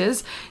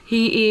characters.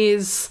 He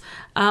is...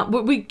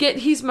 we get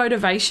his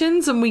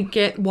motivations and we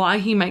get why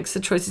he makes the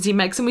choices he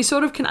makes, and we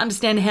sort of can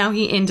understand how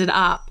he ended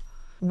up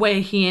where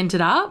he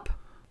ended up.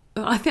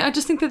 I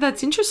just think that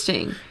that's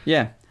interesting.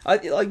 Yeah.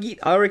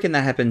 I reckon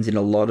that happens in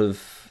a lot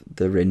of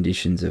the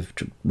renditions of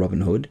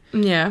Robin Hood.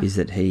 Yeah. Is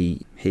that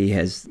he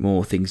has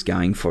more things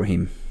going for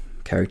him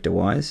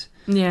character-wise.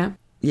 Yeah.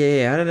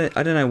 Yeah,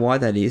 I don't know why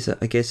that is.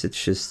 I guess it's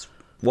just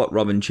what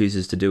Robin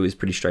chooses to do is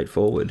pretty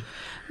straightforward.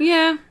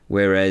 Yeah.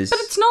 Whereas... But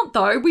it's not,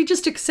 though. We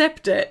just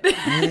accept it.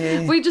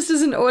 Yeah. We just,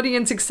 as an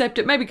audience, accept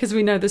it. Maybe because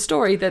we know the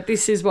story that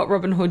this is what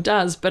Robin Hood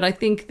does, but I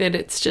think that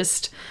it's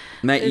just...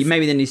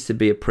 Maybe there needs to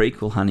be a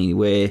prequel, honey,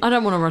 where... I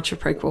don't want to watch a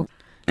prequel.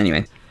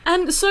 Anyway.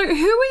 And so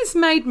who is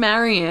Maid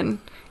Marian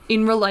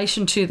in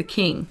relation to the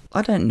king?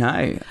 I don't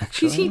know,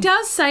 actually. Because he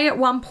does say at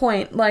one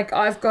point, like,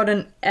 I've got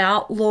an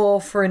outlaw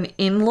for an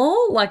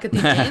in-law, like at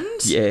the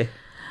end. Yeah.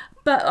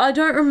 But I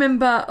don't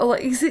remember,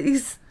 like,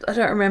 I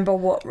don't remember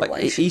what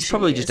relationship she's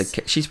probably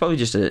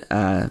just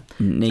a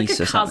niece like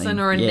a or something. cousin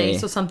or a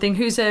niece or something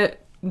who's a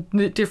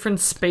different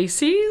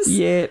species.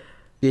 Yeah,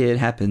 it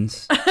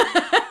happens.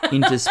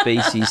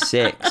 Interspecies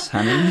sex,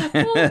 honey.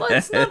 Well,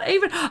 it's not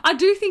even... I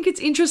do think it's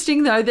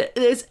interesting, though, that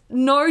there's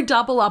no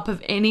double up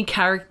of any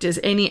characters,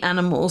 any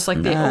animals.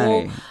 Like, they're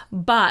all...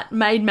 But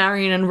Maid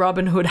Marian and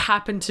Robin Hood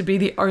happen to be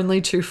the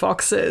only two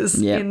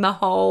foxes in the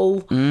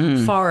whole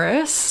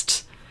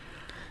forest.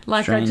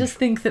 Like, strange. I just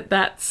think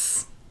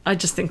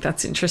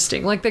that's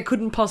interesting. Like, they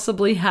couldn't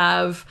possibly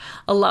have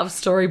a love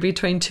story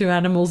between two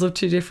animals of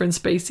two different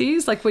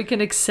species. Like, we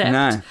can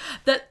accept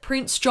that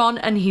Prince John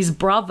and his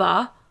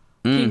brother...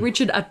 King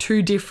Richard are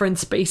two different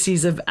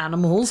species of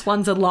animals.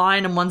 One's a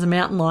lion and one's a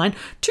mountain lion.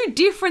 Two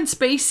different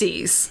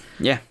species.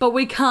 Yeah. But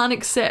we can't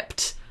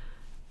accept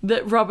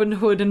that Robin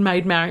Hood and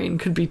Maid Marian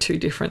could be two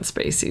different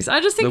species. I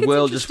just think the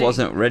world just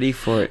wasn't ready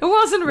for it. It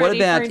wasn't ready.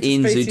 What about for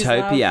in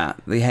Zootopia?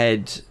 Love. They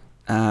had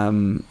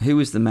who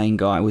was the main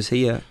guy? Was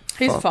he a fox?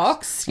 He's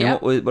Fox. Yeah.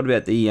 What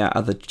about the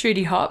other?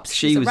 Judy Hopps.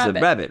 She was the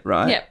rabbit,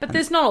 right? Yeah, but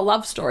there's not a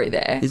love story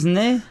there. Isn't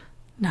there?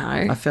 No.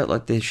 I felt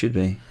like there should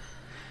be.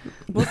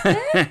 Was there?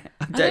 I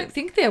don't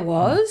think there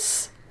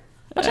was.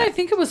 I don't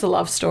think it was a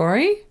love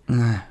story.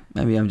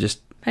 Maybe I was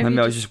just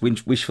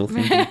wishful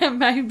thinking.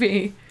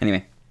 Maybe.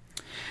 Anyway.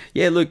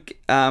 Yeah, look,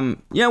 you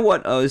know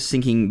what I was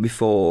thinking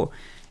before?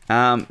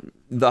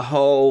 The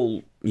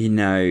whole,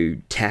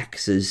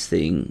 taxes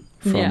thing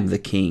from the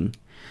king.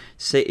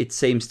 See, it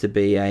seems to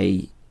be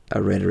a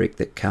rhetoric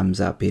that comes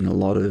up in a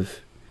lot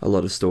of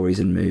stories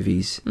and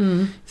movies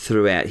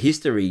throughout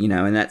history,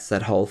 and that's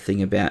that whole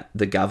thing about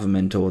the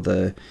government or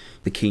the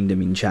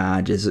kingdom in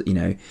charge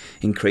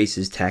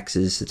increases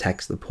taxes to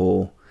tax the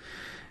poor,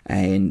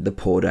 and the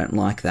poor don't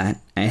like that.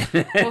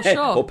 Well,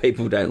 sure. Or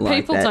people don't like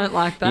that. People don't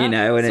like that. And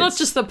it's not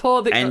just the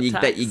poor that and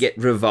got taxed. You get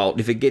revolt.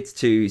 If it gets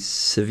too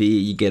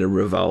severe, you get a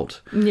revolt.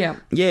 Yeah.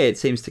 Yeah, it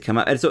seems to come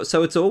up. And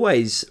so it's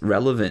always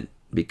relevant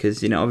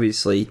because,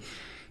 obviously,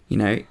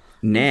 now...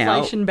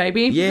 Inflation,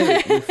 baby.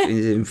 Yeah,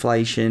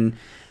 inflation...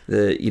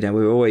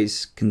 we're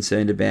always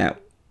concerned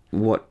about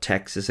what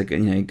taxes are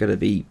got to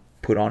be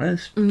put on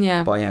us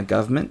by our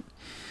government.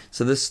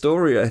 So the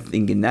story, I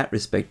think, in that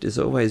respect, is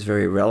always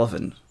very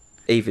relevant,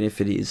 even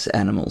if it is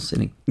animals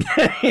in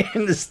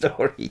the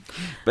story.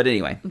 But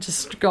anyway.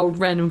 Just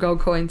random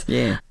gold coins.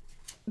 Yeah.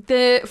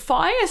 The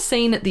fire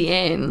scene at the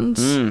end,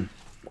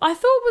 I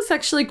thought was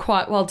actually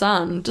quite well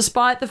done,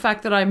 despite the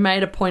fact that I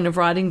made a point of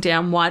writing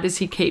down why does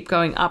he keep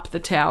going up the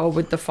tower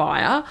with the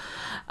fire.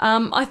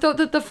 I thought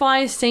that the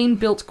fire scene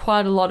built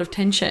quite a lot of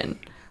tension.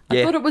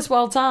 I thought it was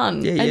well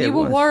done. Yeah, and you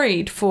were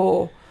worried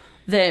for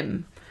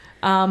them.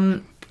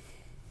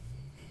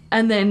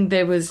 And then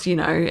there was,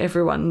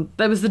 everyone,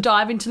 there was the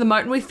dive into the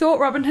moat and we thought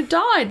Robin had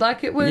died.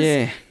 Like it was,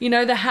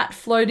 the hat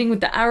floating with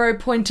the arrow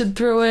pointed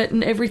through it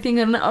and everything.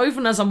 And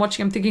even as I'm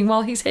watching, I'm thinking,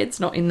 well, his head's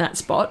not in that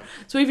spot.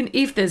 So even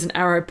if there's an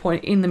arrow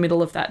point in the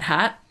middle of that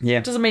hat,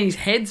 it doesn't mean his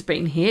head's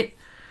been hit,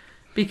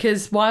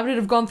 because why would it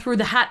have gone through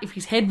the hat if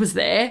his head was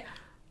there?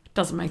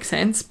 Doesn't make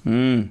sense.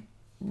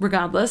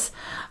 Regardless.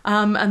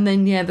 And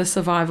then, the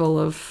survival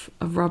of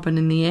Robin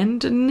in the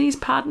end, and he's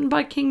pardoned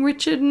by King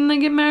Richard and they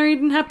get married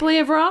and happily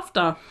ever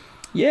after.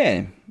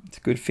 Yeah, it's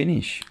a good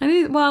finish.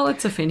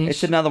 It's a finish.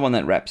 It's another one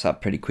that wraps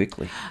up pretty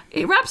quickly.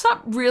 It wraps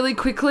up really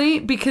quickly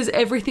because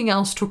everything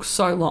else took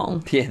so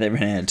long. Yeah, they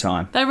ran out of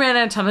time. Ran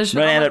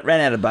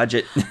out of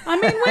budget. I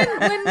mean,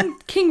 when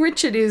King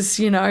Richard is,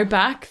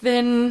 back,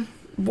 then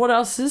what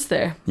else is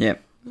there?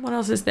 Yep. What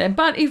else is there?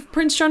 But if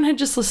Prince John had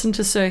just listened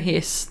to Sir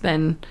Hiss,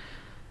 then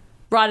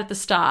right at the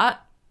start,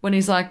 when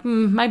he's like,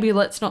 maybe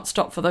let's not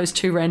stop for those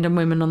two random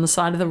women on the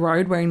side of the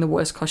road wearing the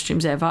worst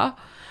costumes ever,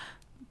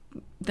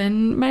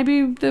 then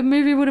maybe the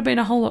movie would have been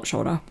a whole lot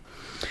shorter.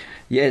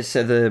 Yeah,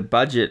 so the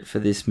budget for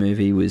this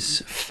movie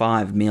was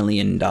 $5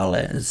 million.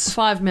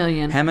 $5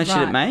 million. How much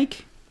did it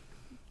make?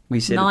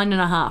 We said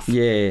 9.5.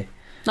 Yeah.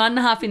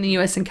 9.5 in the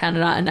US and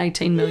Canada and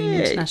 18 million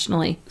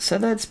internationally. So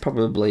that's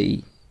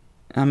probably,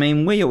 I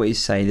mean, we always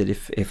say that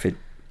if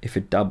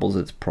it doubles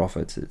its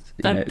profits,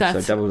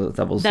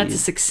 doubles. That's a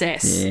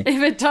success. Yeah.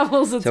 If it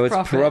doubles its profit,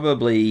 so it's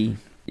probably,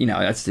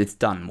 it's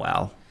done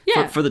well.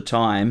 Yeah. For the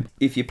time,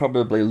 if you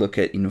probably look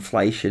at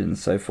inflation and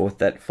so forth,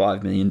 that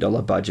 $5 million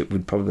budget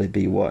would probably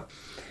be what,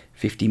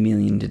 $50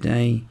 million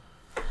today.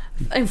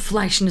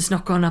 Inflation has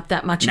not gone up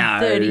that much in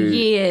 30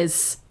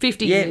 years,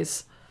 50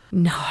 years.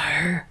 No,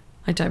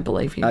 I don't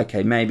believe you.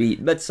 Okay, maybe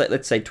let's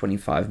say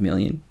 25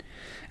 million,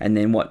 and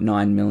then what,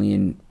 9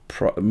 million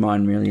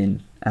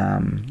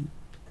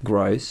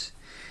gross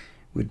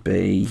would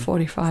be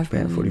 $45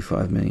 million.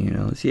 $45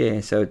 million. Yeah,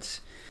 so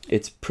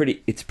it's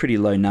pretty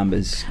low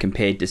numbers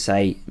compared to,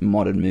 say,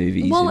 modern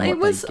movies. Well, I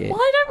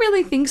don't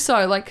really think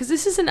so. Like, because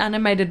this is an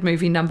animated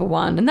movie, number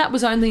one, and that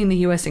was only in the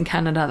US and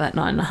Canada, that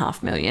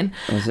 $9.5 million.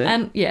 Was it?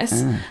 And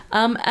yes,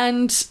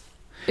 and.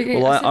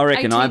 Well, I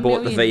reckon I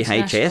bought the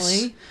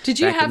VHS. Did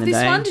you have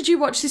this one? Did you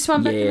watch this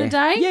one back in the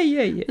day?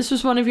 Yeah. This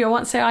was one of your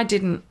ones. Say, I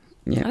didn't.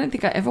 Yeah. I don't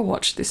think I ever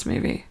watched this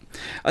movie.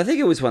 I think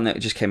it was one that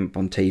just came up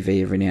on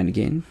TV every now and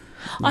again.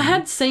 I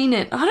had seen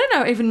it. I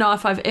don't even know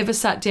if I've ever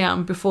sat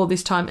down before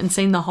this time and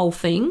seen the whole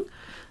thing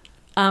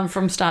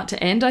from start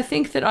to end. I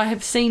think that I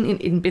have seen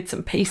it in bits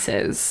and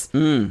pieces.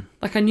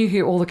 Like I knew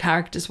who all the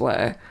characters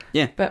were.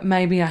 Yeah. But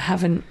maybe I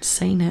haven't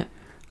seen it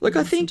in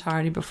its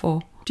entirety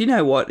before. Do you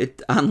know what?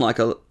 Unlike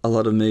a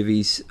lot of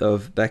movies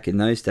of back in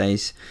those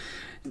days,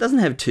 it doesn't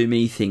have too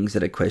many things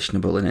that are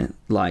questionable in it,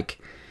 like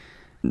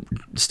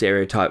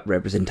stereotype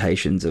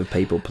representations of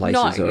people,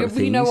 places, or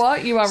things. You know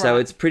what? You are right. So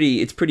it's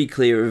pretty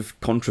clear of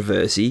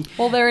controversy.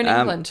 Well, they're in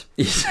England.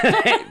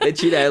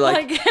 But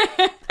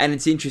and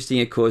it's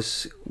interesting, of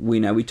course,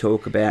 we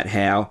talk about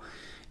how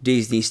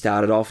Disney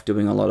started off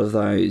doing a lot of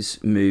those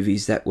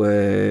movies that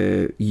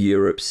were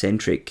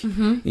Europe-centric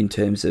in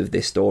terms of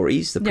their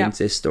stories, the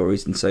princess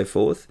stories and so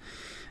forth.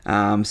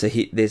 So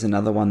there's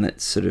another one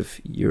that's sort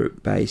of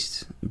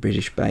Europe-based,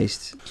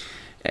 British-based.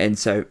 And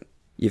so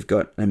you've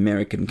got an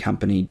American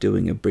company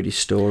doing a British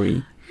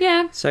story.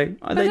 Yeah. So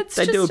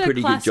they do a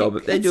pretty good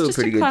job. They do a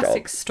pretty good job. It's just a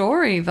classic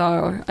story,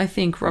 though, I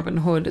think, Robin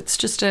Hood.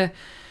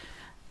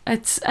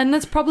 And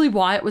that's probably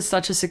why it was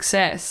such a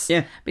success.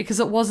 Yeah. Because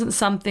it wasn't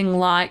something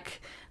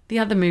like the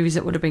other movies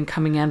that would have been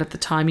coming out at the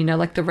time,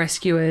 like The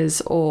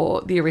Rescuers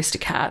or The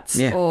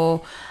Aristocats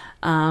or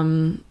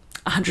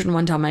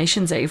 101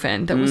 Dalmatians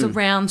even, that was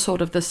around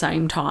sort of the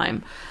same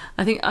time.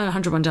 I think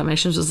 101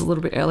 Dalmatians was a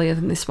little bit earlier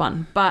than this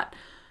one. But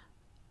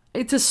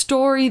it's a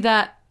story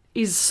that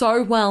is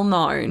so well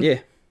known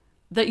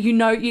that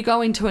you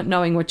go into it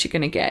knowing what you're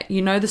going to get.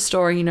 You know the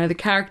story, you know the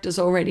characters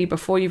already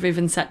before you've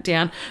even sat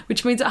down,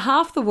 which means that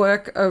half the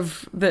work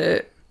of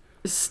the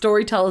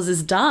storytellers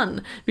is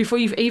done before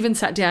you've even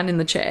sat down in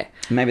the chair.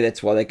 Maybe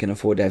that's why they can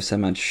afford to have so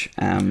much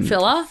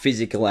filler,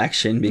 physical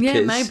action,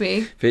 because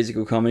maybe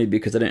physical comedy,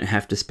 because they don't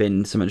have to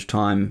spend so much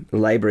time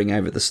labouring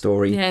over the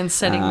story. Yeah, and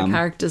setting the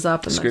characters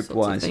up and script those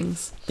sorts wise. of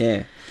things.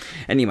 Yeah.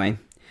 Anyway,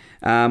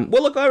 well,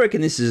 look, I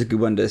reckon this is a good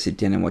one to sit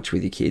down and watch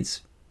with your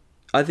kids.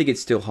 I think it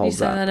still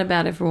holds up. You say that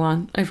about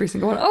every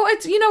single one. Oh,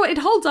 it's it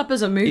holds up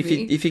as a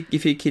movie.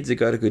 If your kids have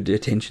got a good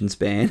attention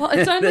span. Well,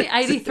 it's only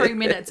 83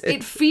 minutes.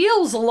 It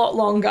feels a lot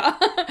longer.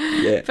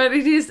 Yeah. But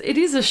it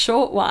is a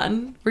short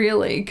one,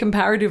 really,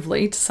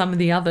 comparatively to some of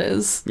the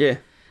others. Yeah.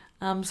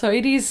 So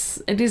it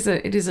is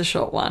a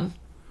short one,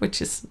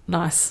 which is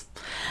nice.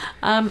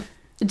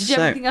 Did you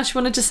have anything else you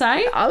wanted to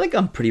say? I think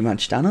I'm pretty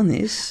much done on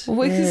this.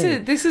 Well,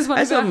 this is one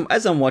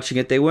as I'm watching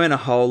it, there weren't a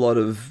whole lot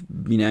of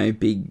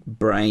big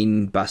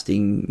brain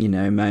busting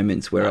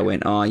moments where I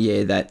went, oh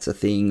yeah, that's a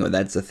thing or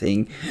that's a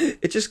thing.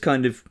 It just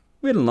kind of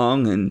went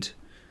along and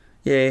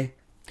yeah.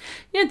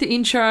 You had the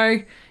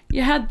intro,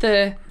 you had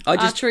the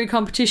archery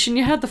competition,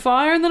 you had the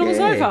fire, and then it was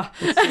over.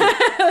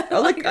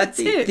 I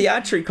think the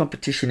archery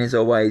competition is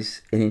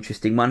always an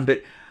interesting one,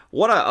 but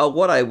what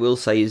I will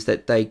say is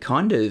that they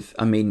kind of,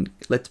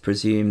 let's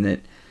presume that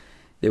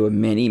there were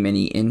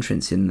many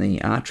entrants in the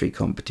archery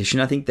competition.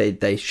 I think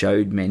they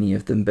showed many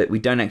of them, but we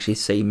don't actually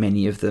see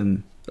many of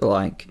them.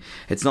 Like,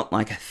 it's not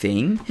like a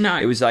thing. No.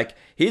 It was like,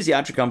 here's the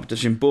archery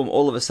competition, boom,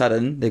 all of a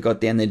sudden they got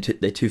down their two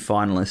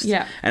finalists.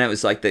 Yeah. And it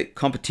was like the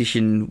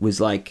competition was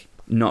like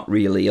not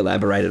really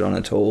elaborated on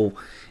at all.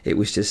 It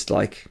was just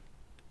like,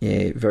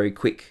 very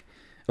quick.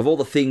 Of all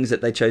the things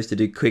that they chose to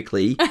do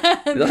quickly,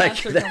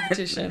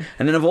 competition.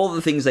 And then of all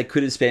the things they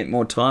could have spent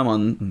more time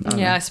on.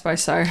 I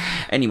suppose so.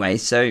 Anyway,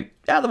 so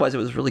otherwise it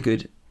was really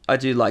good. I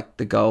do like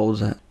the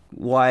gold.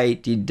 Why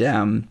did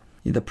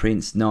the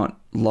prince not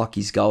lock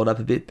his gold up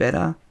a bit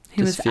better?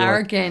 He was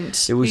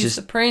arrogant. It was He's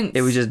the prince.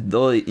 It was just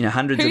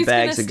hundreds of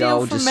bags of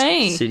gold just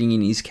sitting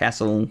in his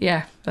castle.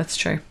 Yeah, that's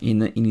true.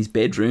 In his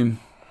bedroom.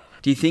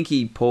 Do you think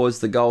he pours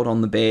the gold on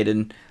the bed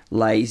and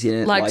lays in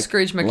it like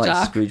Scrooge McDuck?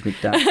 Like Scrooge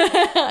McDuck.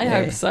 I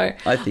hope so.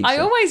 I think I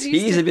so. always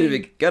used He's to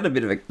got a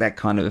bit of that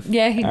kind of.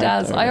 Yeah, he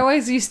does. I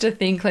always used to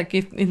think, like,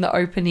 if in the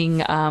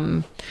opening,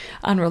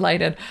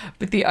 unrelated,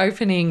 but the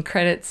opening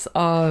credits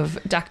of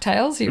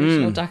DuckTales, the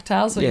original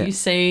DuckTales, where you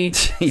see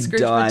Scrooge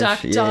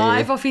McDuck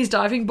dive off his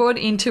diving board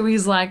into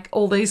his, like,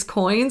 all these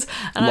coins.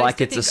 And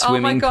like it's a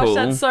swimming pool. Oh my gosh,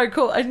 that's so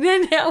cool. And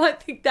then now I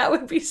think that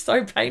would be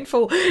so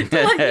painful. Like,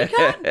 you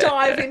can't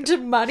dive into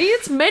money.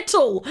 It's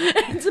metal.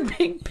 It's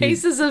big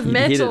pieces of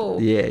metal.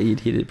 Yeah,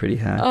 you'd hit it pretty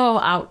hard. Oh,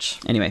 ouch.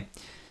 Anyway,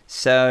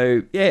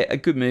 so, yeah, a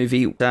good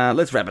movie.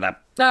 Let's wrap it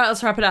up. All right,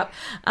 let's wrap it up.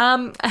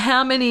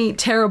 How many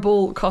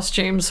terrible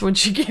costumes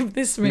would you give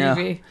this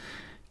movie? No.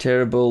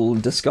 Terrible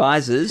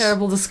disguises.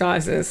 Terrible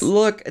disguises.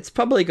 Look, it's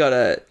probably got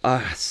a...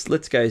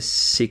 let's go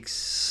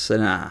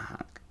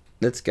 6.5.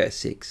 Let's go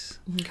 6.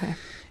 Okay.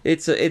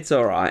 It's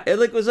all right.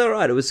 It was all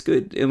right. It was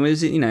good. It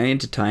was,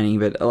 entertaining,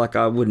 but, like,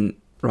 I wouldn't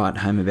write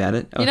home about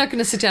it. You're not going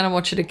to sit down and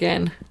watch it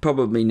again?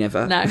 Probably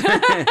never. No.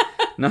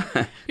 No.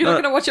 You're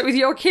not going to watch it with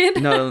your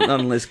kid? Not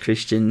unless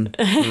Christian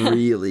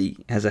really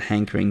has a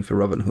hankering for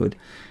Robin Hood.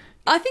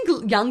 I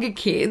think younger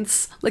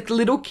kids, like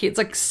little kids,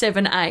 like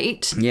 7,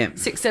 8, yeah.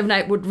 6, 7,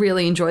 8 would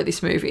really enjoy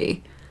this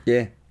movie.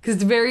 Yeah. Because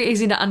it's very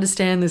easy to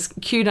understand. There's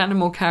cute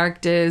animal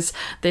characters.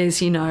 There's,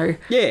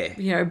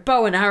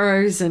 bow and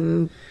arrows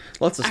and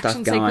lots of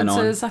action stuff going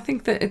sequences. on. I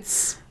think that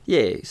it's...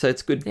 Yeah, so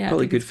it's good. Yeah,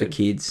 probably good for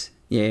kids.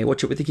 Yeah,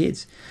 watch it with the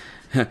kids.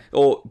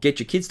 Or get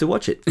your kids to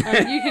watch it. You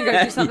can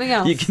go do something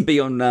else. You can be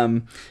on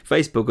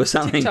Facebook or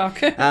something.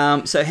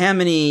 TikTok. So how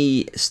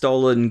many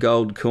stolen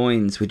gold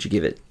coins would you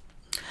give it?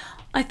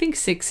 I think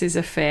 6 is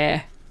a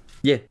fair...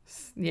 Yeah.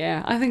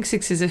 Yeah, I think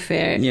 6 is a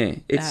fair... Yeah,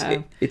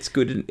 it's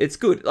good. It's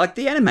good. Like,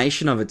 the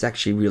animation of it's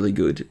actually really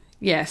good.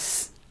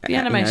 Yes, the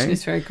animation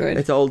is very good.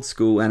 It's old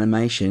school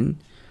animation.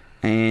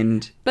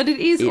 But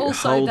it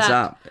also holds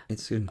up.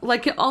 It's good.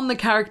 Like, on the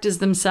characters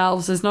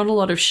themselves, there's not a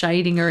lot of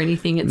shading or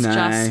anything. It's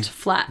just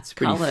flat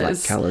pretty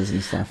colours. Flat colours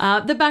and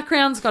stuff. The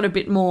background's got a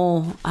bit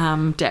more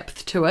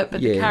depth to it,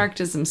 but the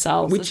characters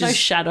themselves, there's no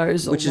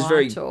shadows or light.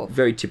 Which is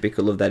very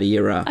typical of that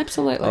era.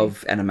 Absolutely.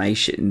 Of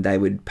animation. They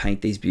would paint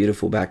these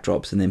beautiful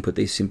backdrops and then put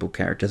these simple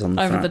characters on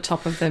the front. Over the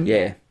top of them.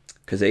 Yeah.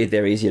 Because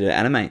they're easier to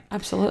animate.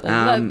 Absolutely.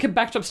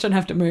 Backdrops don't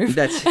have to move.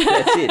 That's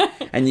it.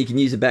 And you can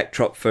use a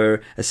backdrop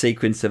for a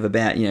sequence of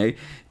about,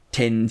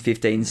 10,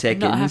 15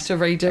 seconds. Not have to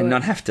redo it.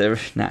 Not have to,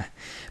 no.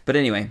 But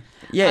anyway,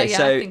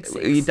 so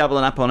you're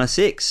doubling up on a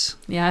 6.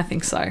 Yeah, I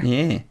think so.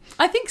 Yeah.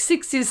 I think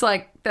 6 is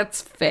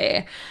that's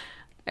fair.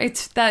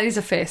 That is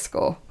a fair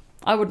score.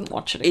 I wouldn't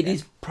watch it again. It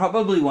is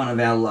probably one of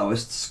our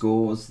lowest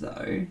scores,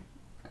 though.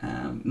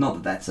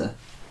 Not that that's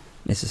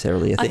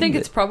necessarily a thing. I think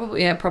it's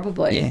probably.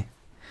 Yeah.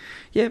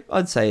 Yeah,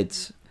 I'd say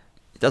it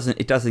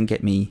doesn't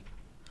get me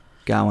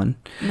going.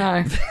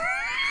 No.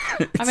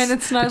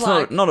 It's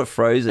not a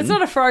Frozen. It's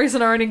not a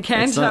Frozen or an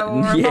Encanto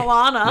or a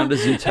Moana. Not a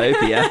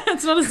Zootopia.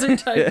 It's not a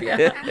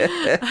Zootopia.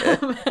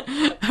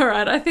 All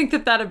right, I think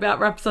that about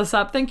wraps us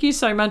up. Thank you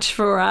so much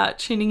for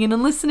tuning in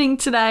and listening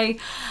today.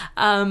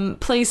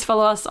 Please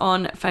follow us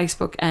on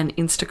Facebook and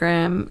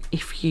Instagram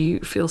if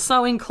you feel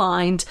so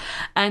inclined.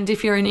 And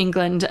if you're in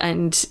England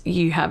and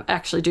you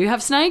do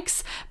have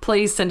snakes,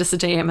 please send us a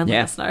DM and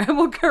let us know. And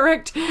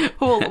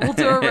we'll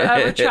do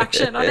a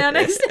retraction on our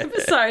next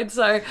episode.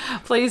 So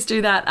please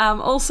do that.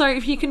 Also,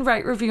 if you can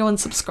rate, review and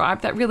subscribe,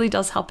 that really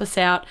does help us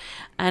out.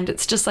 And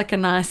it's just like a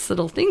nice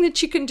little thing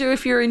that you can do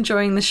if you're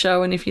enjoying the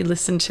show and if you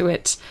listen to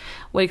it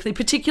weekly,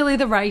 particularly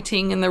the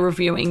rating and the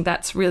reviewing.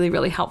 That's really,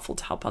 really helpful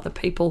to help other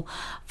people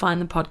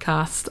find the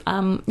podcast.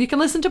 You can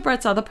listen to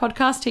Brett's other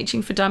podcast,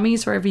 Teaching for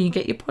Dummies, wherever you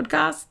get your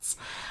podcasts.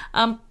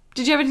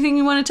 Did you have anything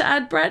you wanted to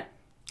add, Brett?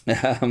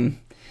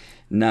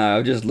 No,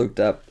 I just looked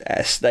up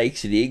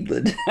snakes in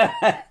England.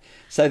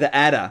 So the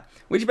adder,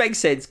 which makes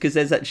sense because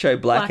there's that show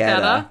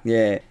Blackadder.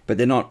 Yeah, but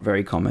they're not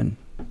very common.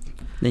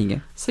 There you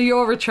go. So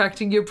you're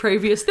retracting your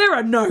previous, there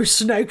are no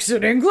snakes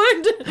in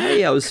England.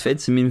 Hey, I was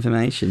fed some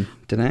information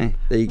today.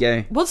 There you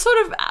go. What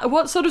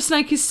sort of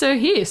snake is Sir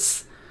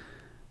Hiss?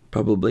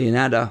 Probably an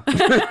adder.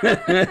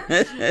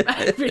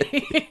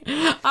 Maybe.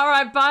 All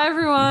right, bye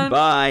everyone.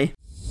 Bye.